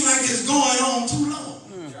seem like it's going on too long,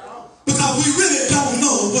 because we really don't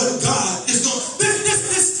know what God is doing.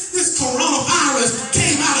 This coronavirus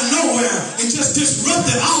came out of nowhere and just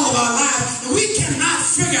disrupted all of our lives, and we cannot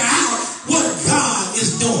figure out what God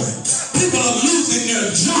is doing. People are losing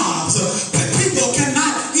their jobs. People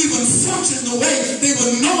cannot even function the way they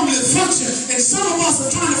would normally function, and some of us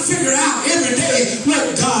are trying to figure out every day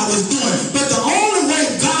what God is doing. But the only way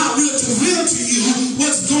God will reveal to you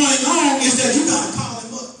what's going on is that you got to call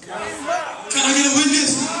him up. Can I get a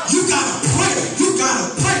witness? You got to pray. You got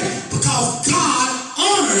to pray, because God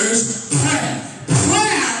honors prayer.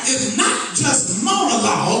 Prayer is not just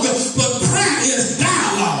monologue, but prayer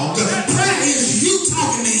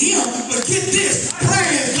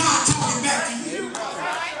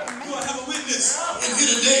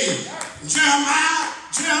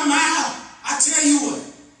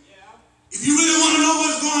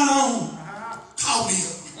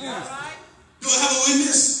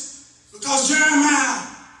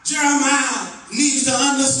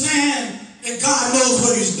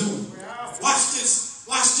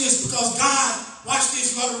Because God, watch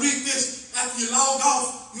this, you ought to read this after you log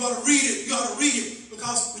off. You ought to read it. You ought to read it.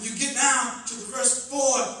 Because when you get down to the verse 4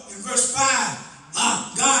 and verse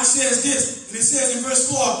 5, God says this, and it says in verse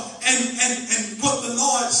 4, and what the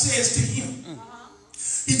Lord says to him.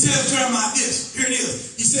 He tells Jeremiah this. Here it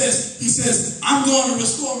is. He says, I'm going to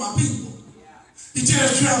restore my people. He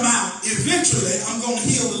tells Jeremiah, eventually I'm going to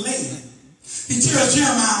heal the land. He tells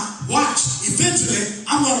Jeremiah, watch, eventually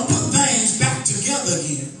I'm going to put things back together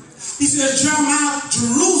again. He says, Jeremiah,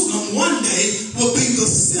 Jerusalem one day will be the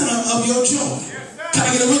center of your joy. Can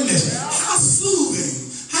I get a witness? How soothing,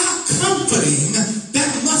 how comforting that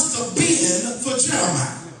must have been for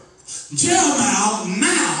Jeremiah. Jeremiah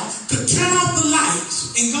now could turn off the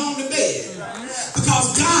lights and go to bed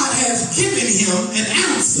because God has given him an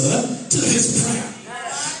answer to his prayer.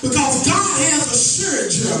 Because God has assured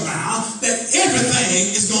Jeremiah that everything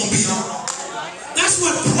is going to be all right. That's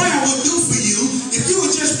what prayer will do for you. If you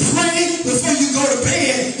would just pray before you go to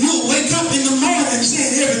bed, you'll wake up in the morning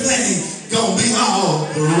saying everything going to be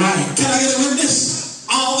all right. Can I get a witness?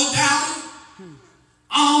 All the doubt,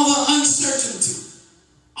 all the uncertainty,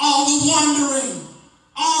 all the wondering,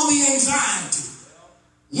 all the anxiety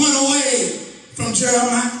went away from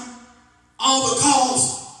Jeremiah, all because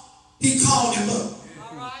he called him up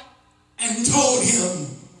and told him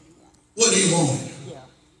what he wanted.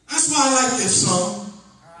 That's why I like this song.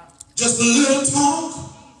 Just a little talk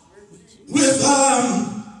with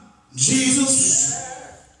Jesus.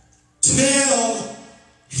 Tell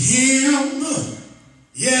him,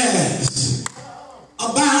 yes,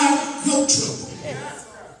 about your trouble.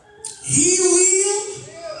 He will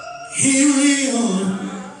hear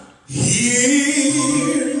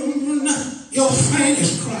your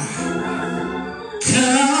faintest cry.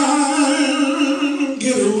 Come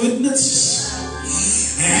get a witness.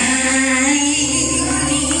 And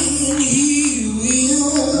he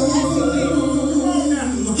will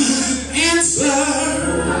answer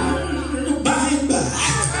by and by.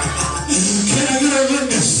 Can I get a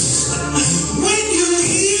witness? When you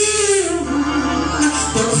hear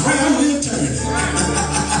the prayer return,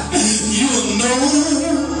 you will know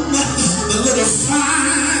the little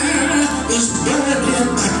fire is burning.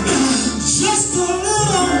 Just a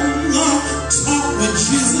little talk with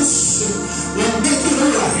Jesus will make it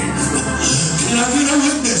right. Can I get a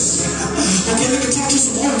witness? Okay, let me talk to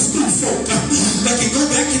some old school folk that can go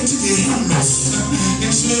back into the hymnals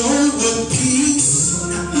and say, oh, what peace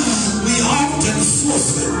we often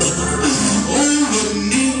forfeit. Oh, what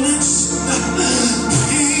needless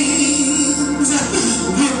pains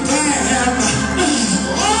we bear.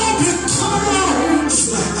 Oh, because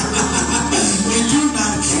we do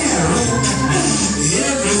not carry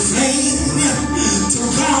everything to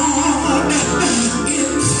God in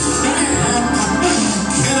prayer.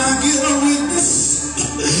 Can I get a witness?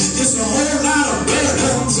 It's a whole lot of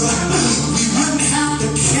burdens we wouldn't have to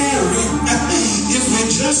carry if we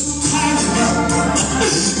just call him up.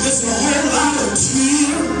 It's a whole lot of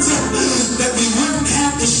tears that we wouldn't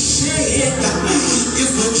have to shed if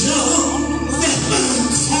we just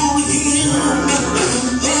call him up.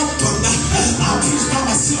 I'll preach by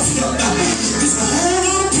myself here. It's a whole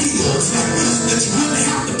lot of pills that you wouldn't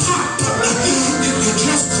have to pop if you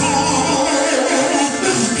just call him up.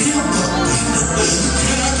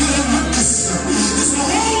 Can I get a witness? It's a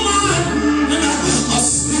whole lot of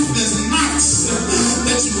sleepless nights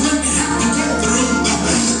that you wouldn't have to go through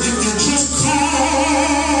if you just call him up.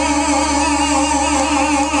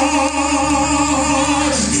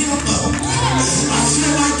 I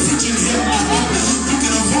feel like preaching him. You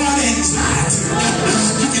can avoid anxiety.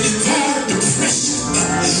 You can avoid depression.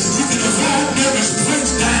 You can avoid nervous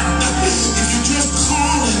breakdown if you just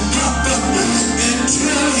call him up and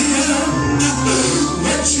tell him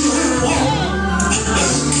what you want.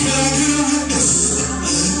 Can I get a witness?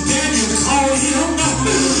 Daniel called him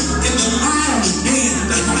in the lion's den.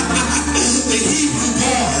 The Hebrew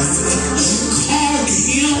boys called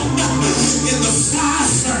him in the fire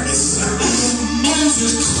furnace.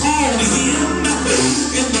 Moses called him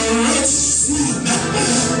in the Red Sea.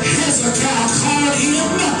 Hezekiah called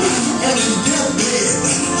him on his deathbed.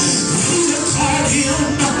 Peter called him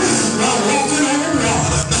while walking on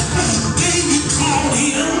water. David called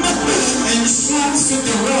him and swans took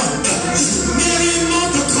the run. Mary and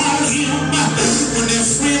Martha called him when their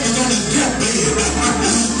friend was on his deathbed.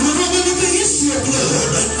 Remember the issue of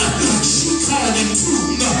blood? She called him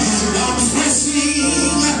too. While pressing,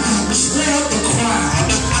 stir up the crowd.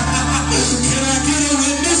 Can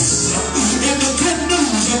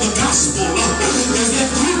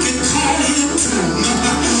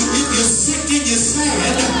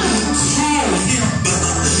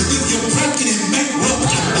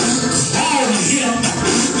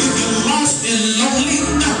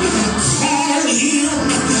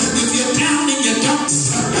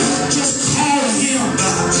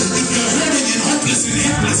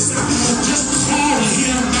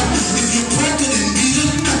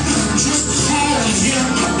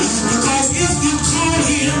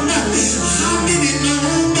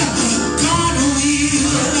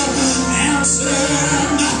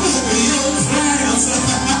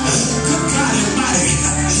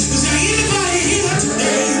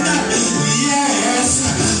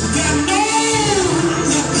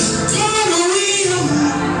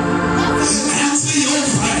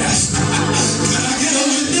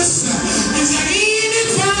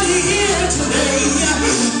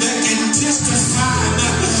testify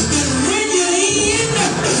that when you're in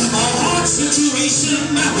a hard situation,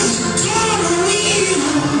 God will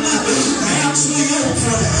answer your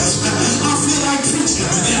prayers. I feel like preaching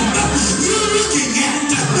to them. You're looking at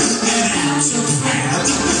an answered prayer.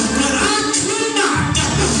 When I could not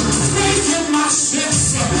pray for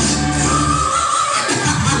myself,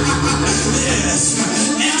 yes,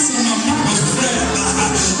 answer my mama's prayer.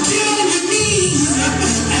 Get on your knees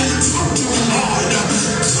and talk to the Lord.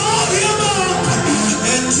 Call him up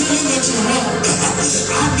and tell him what you want.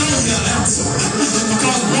 I know he'll answer,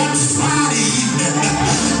 because one Friday evening,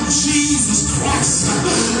 Jesus Christ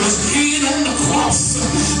was hanging on the cross,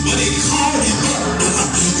 but he called him up.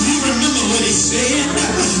 You remember what he said?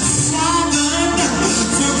 Father,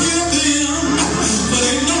 forgive them, for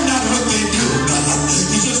they know not what they do.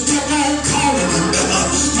 He just kept on calling him.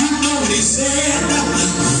 You know what he said?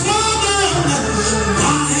 Father,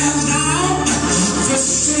 why hast thou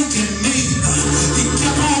forsaken me? He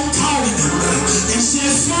kept on calling him. He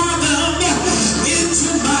said, Father,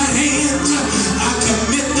 into my hands I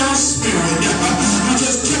commit thy spirit. He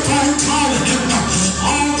just kept on calling him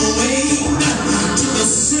all the way to the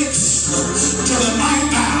 6th, to the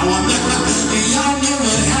 9th hour. And y'all know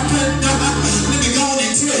what happened? Let me go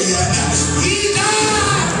and tell you. He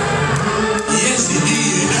died. Yes, he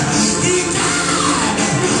did. He died.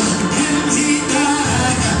 Didn't he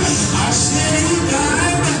die? I said he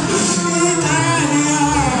died. He died,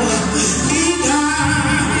 y'all. He died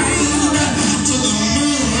to the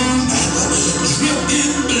moon, dripped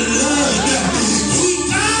in blood. He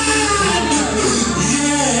died.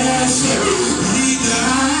 Yes, he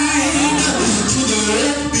died to the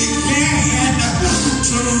earth began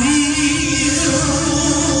to reel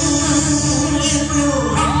and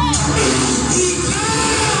rock. He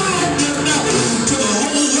died to the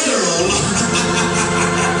whole world.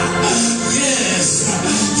 Yes,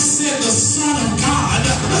 said the Son of God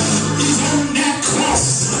is on that cross.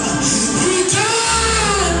 He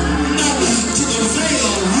died to the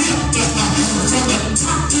veil ripped from the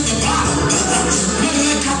top to the bottom. What did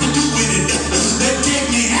that got to do with it? That gave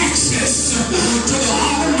me access to the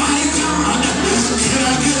Almighty God. Can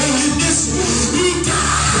I get a witness? He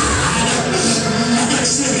died. I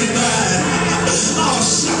said he died. Oh,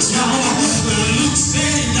 shucks, y'all. Luke said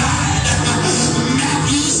he died.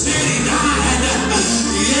 Matthew said he died.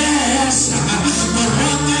 Yes. But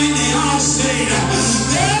one thing they all say,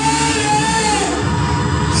 hey,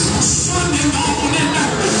 Sunday morning,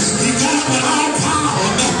 he got up with all power.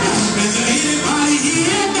 Is there anybody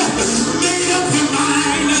here made up your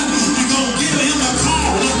mind you're going to give him a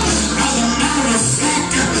call? As a matter of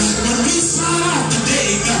fact, when we sign off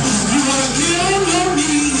today, you want to get on your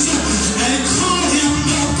knees and call him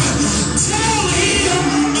up. Tell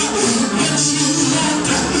him what you want.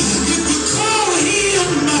 You can call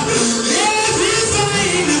him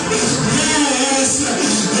everything. Yes.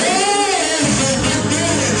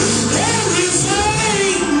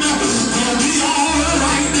 Everything will be all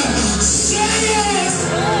right. Say yes.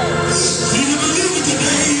 Do you believe it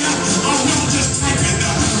today? Or will just type it?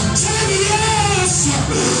 Say yes.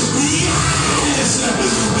 Yes.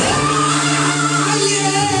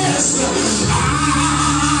 Ah, yes.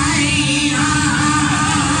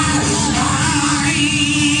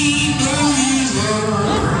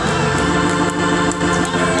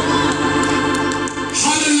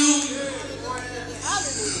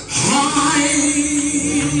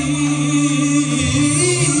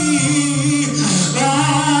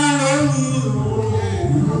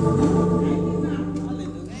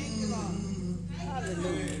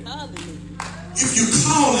 If you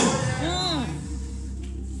call him,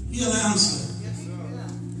 he'll answer.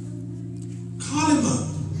 Call him up.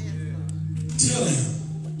 Tell him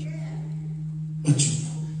what you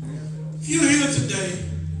want. If you're here today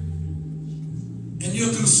and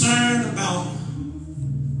you're concerned about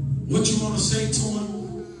what you want to say to him,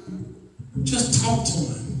 just talk to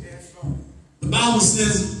him. The Bible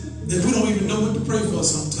says that we don't even know what to pray for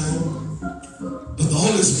sometimes, but the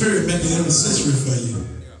Holy Spirit makes an intercessory for you.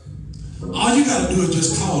 All you got to do is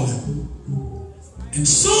just call him. And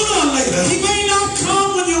sooner or later, he may not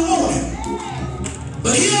come when you want him,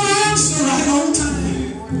 but he'll answer right on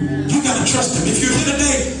time. You got to trust him. If you're here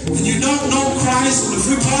today and you don't know Christ and the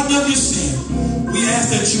free pardon of your sin, we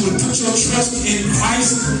ask that you would put your trust in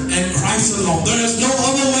Christ and Christ alone. There is no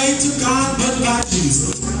other way to God but by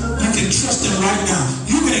Jesus. You can trust him right now.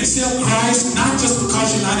 You can accept Christ not just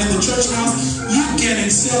because you're not in the church house. You can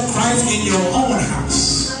accept Christ in your own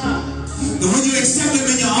house. And when you accept him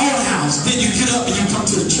in your own house, then you get up and you come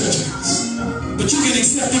to the church house. But you can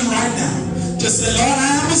accept him right now. Just say, Lord,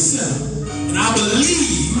 I am a sinner, and I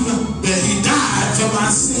believe that he died for my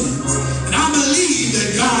sins.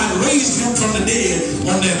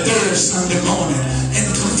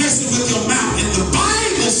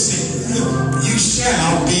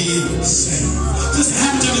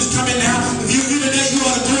 coming now. If you're here today, you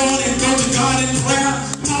ought to go on and go to God in prayer.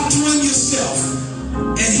 Talk to him yourself,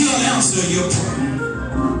 and he'll answer your prayer.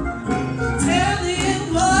 Tell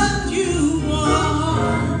him what you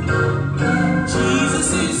want.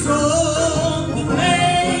 Jesus is on the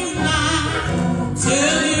main line.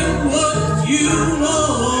 Tell him what you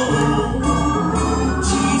want.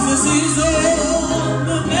 Jesus is on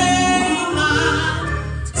the main line.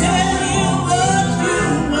 Tell him what you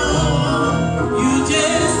want. You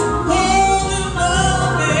just hold him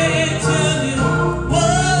up and tell him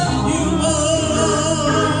what you want.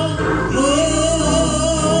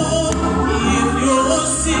 Lord, if you're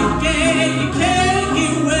sick and you can't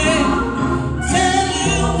get well, tell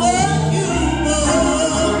him what you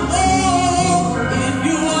want. Oh, if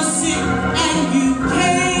you are sick and you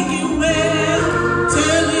can't get well,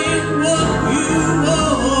 tell him what you want.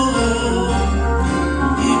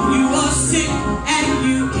 If you are sick and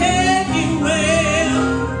you can't get well,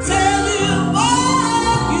 tell him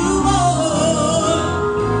what you want.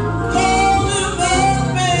 Call him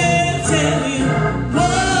up and tell him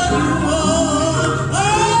what you want.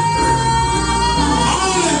 Oh,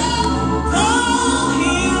 call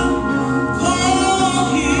him,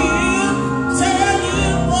 tell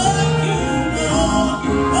him what you want.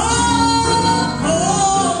 Oh,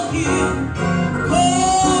 call him,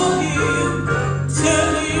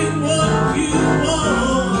 tell him what you want.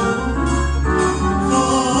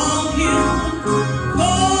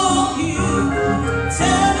 Call him,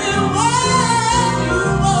 tell him what you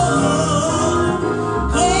want.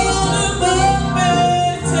 Call him up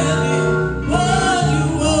and tell him what you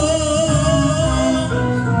want.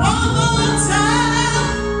 One more time,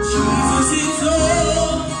 Jesus is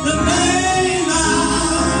on the main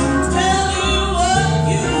line. Tell him what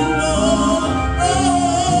you want.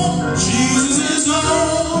 Oh, Jesus is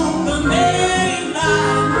on the main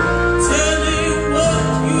line. Tell him what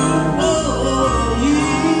you want.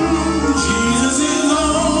 Jesus is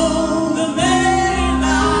on the main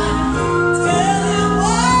line. Tell him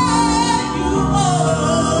what you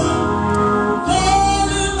want. Call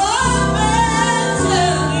him up and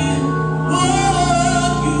tell him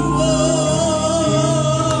what you want.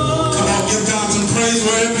 Come on, give God some praise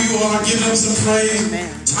wherever you are. Give him some praise.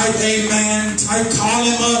 Type amen. Type call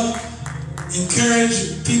him up. Encourage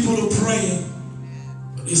people to pray.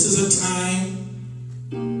 But this is a time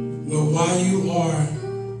where while you are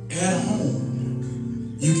at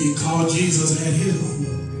home, you can call Jesus at his home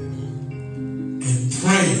and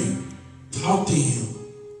pray. Talk to him.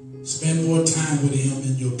 Spend more time with him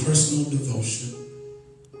in your personal devotion.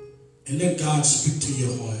 And let God speak to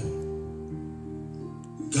your heart.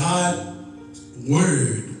 God's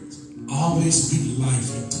word always speaks life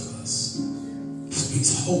into us. It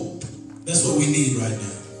speaks hope. That's what we need right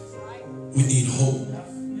now. We need hope.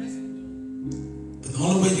 But the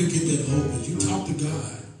only way you get that hope is you talk to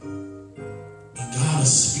God. And God will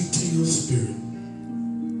speak to your spirit.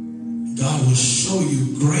 God will show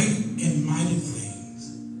you great and mighty things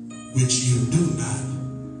which you do not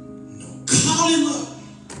know. Call him up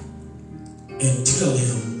and tell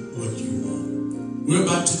him what you want. We're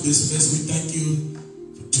about to dismiss. We thank you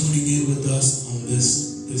for tuning in with us on this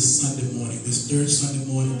Sunday morning, this third Sunday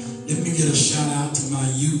morning. Let me get a shout out to my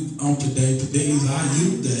youth on today. Today is our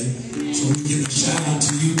youth day. So we give a shout out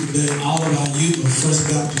to you today, all of our youth of First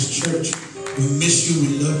Baptist Church. We miss you,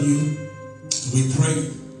 we love you. We pray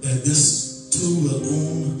that this too will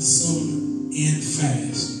soon end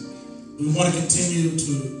fast. We want to continue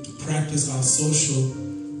to practice our social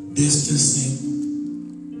distancing,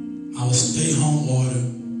 our stay-home order,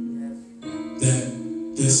 that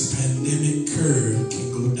this pandemic curve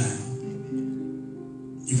can go down.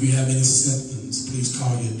 If you have any symptoms, please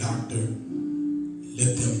call your doctor.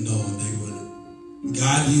 Let them know. They will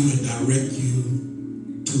guide you and direct you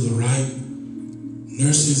to the right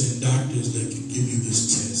nurses and doctors that can give you this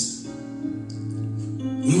test.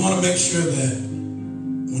 We want to make sure that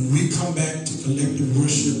when we come back to collective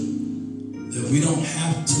worship, that we don't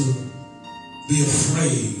have to be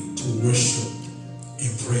afraid to worship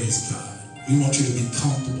and praise God. We want you to be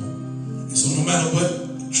comfortable. And so no matter what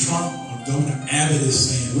Trump or Governor Abbott is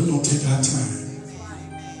saying, we're going to take our time.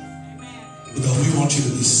 Because we want you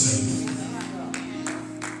to be safe.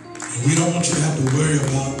 And we don't want you to have to worry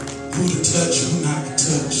about who to touch, who not to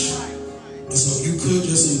touch. And so if you could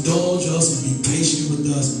just indulge us and be patient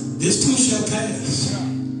with us, this too shall pass.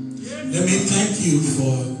 Let me thank you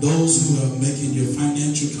for those who are making your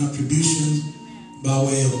financial contributions by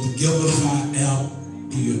way of the Giveify app,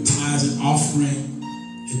 to your tithes and offering,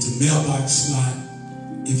 into mailbox slot.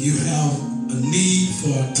 If you have a need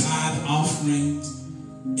for tithe offerings,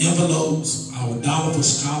 envelopes, our dollar for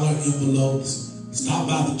scholar envelopes, stop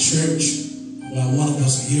by the church while one of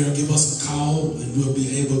us here, give us a call and we'll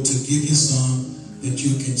be able to give you some that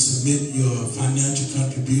you can submit your financial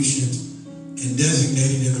contributions and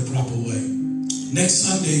designate it in the proper way. Next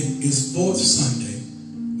Sunday is 4th Sunday,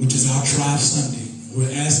 which is our Tribe Sunday.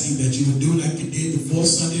 We're asking that you would do like you did the 4th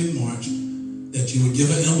Sunday in March, that you would give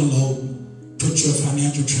an envelope, put your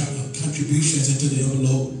financial contributions into the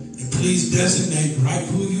envelope, and please designate right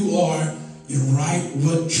who you are and write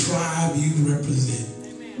what tribe you represent.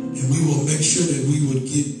 And we will make sure that we would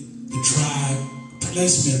get the tribe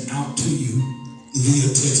placement out to you via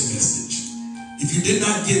text message. If you did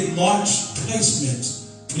not get March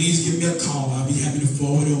placements, please give me a call. I'll be happy to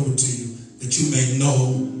forward over to you that you may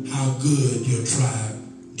know how good your tribe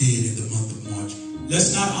did in the month of March.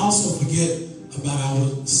 Let's not also forget about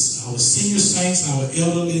our senior saints, our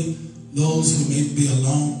elderly, those who may be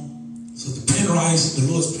alone. So the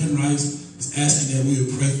Lord's Penrice is asking that we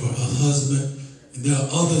would pray for her husband. And there are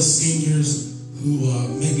other seniors who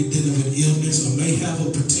may be dealing with illness or may have a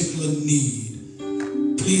particular need.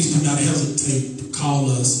 Please do not hesitate to call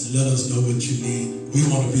us and let us know what you need. We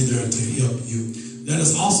want to be there to help you. Let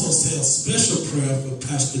us also say a special prayer for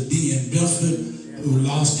Pastor D. in Bedford, who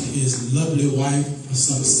lost his lovely wife for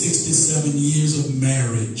some 67 years of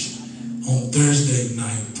marriage on Thursday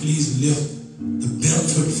night. Please lift the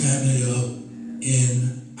Bedford family up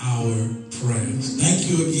in our prayers. Thank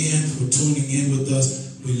you again for tuning in with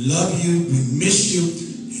us. We love you. We miss you.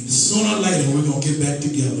 And sooner or later, we're going to get back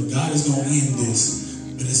together. God is going to end this.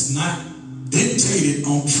 But it's not dictated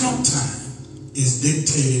on Trump time. It's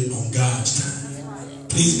dictated on God's time.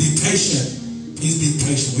 Please be patient. Please be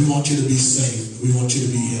patient. We want you to be safe. We want you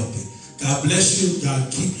to be healthy. God bless you.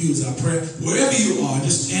 God keep you as I pray. Wherever you are,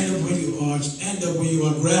 just stand up where you are. Stand up where you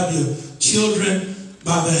are. Grab your children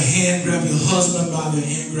by the hand. Grab your husband by the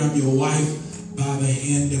hand. Grab your wife by the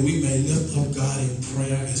hand, that we may lift up God in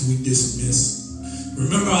prayer as we dismiss.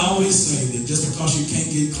 Remember, I always say that just because you can't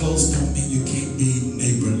get close don't mean you can't be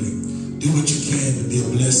neighborly. Do what you can to be a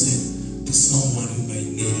blessing to someone who may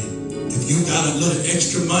need it. If you got a little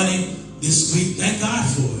extra money this week, thank God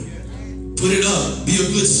for it. Put it up. Be a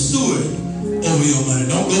good steward over your money.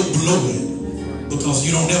 Don't go blow it, because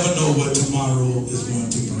you don't ever know what tomorrow is going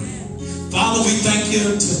to bring. Father, we thank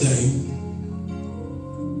you today.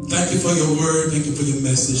 Thank you for your word. Thank you for your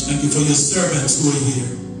message. Thank you for your servants who are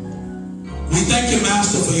here. We thank you,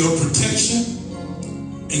 Master, for your protection.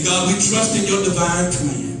 And God, we trust in your divine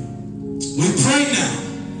plan. We pray now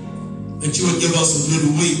that you would give us a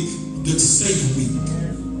good week, a good safe week.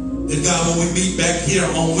 That God, when we meet back here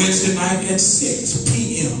on Wednesday night at 6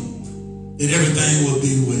 p.m., that everything will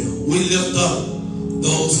be well. We lift up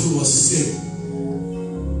those who are sick.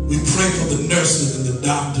 We pray for the nurses and the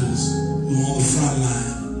doctors who are on the front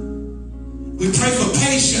line. We pray for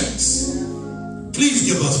patience. Please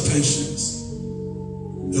give us patience.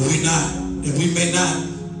 That we may not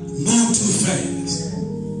move too fast.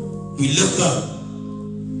 We lift up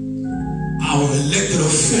our elected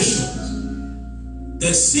officials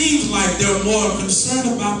that seems like they're more concerned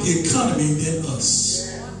about the economy than us.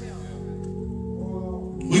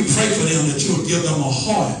 We pray for them that you will give them a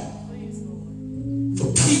heart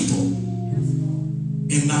for people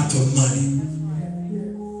and not for money.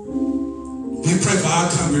 We pray for our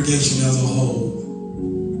congregation as a whole,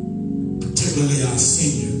 particularly our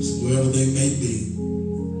seniors, wherever they may be.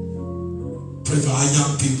 Pray for our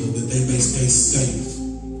young people that they may stay safe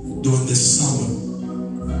during this summer.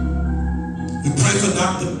 We pray for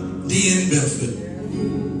Dr. D. in Bedford,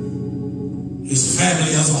 his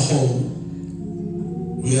family as a whole.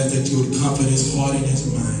 We ask that you would comfort his heart and his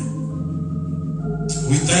mind.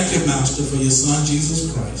 We thank you, Master, for your Son,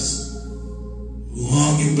 Jesus Christ, who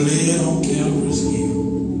hung and bled on Calvary's hill.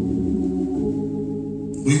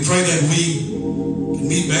 We pray that we can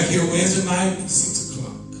meet back here Wednesday night at 6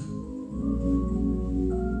 o'clock.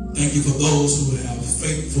 Thank you for those who have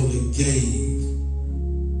faithfully gave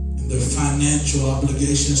in their financial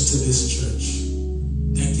obligations to this church.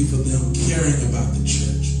 Thank you for them caring about the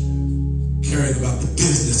church, caring about the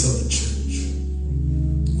business of the church.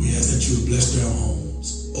 We ask that you would bless their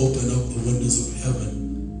homes, open up the windows of heaven.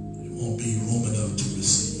 It won't be room enough to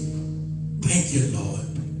receive. Thank you, Lord,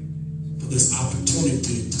 for this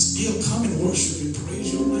opportunity to still come and worship and praise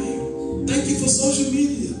your name. Thank you for social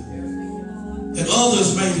media, that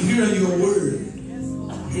others may hear your word,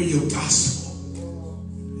 hear your gospel,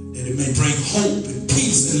 that it may bring hope and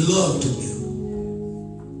peace and love to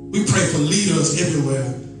them. We pray for leaders everywhere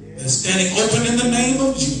that are standing open in the name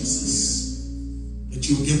of Jesus, that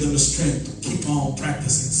you will give them the strength to keep on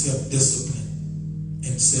practicing self-discipline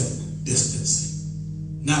and self-distancing.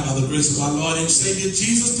 Now, by the grace of our Lord and Savior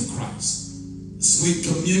Jesus the Christ, the sweet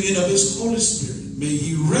communion of his Holy Spirit. May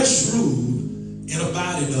he rest, rule, and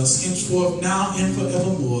abide in us henceforth, now, and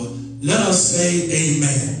forevermore. Let us say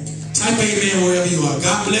amen. Type amen wherever you are.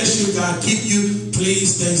 God bless you. God keep you.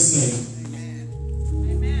 Please stay safe.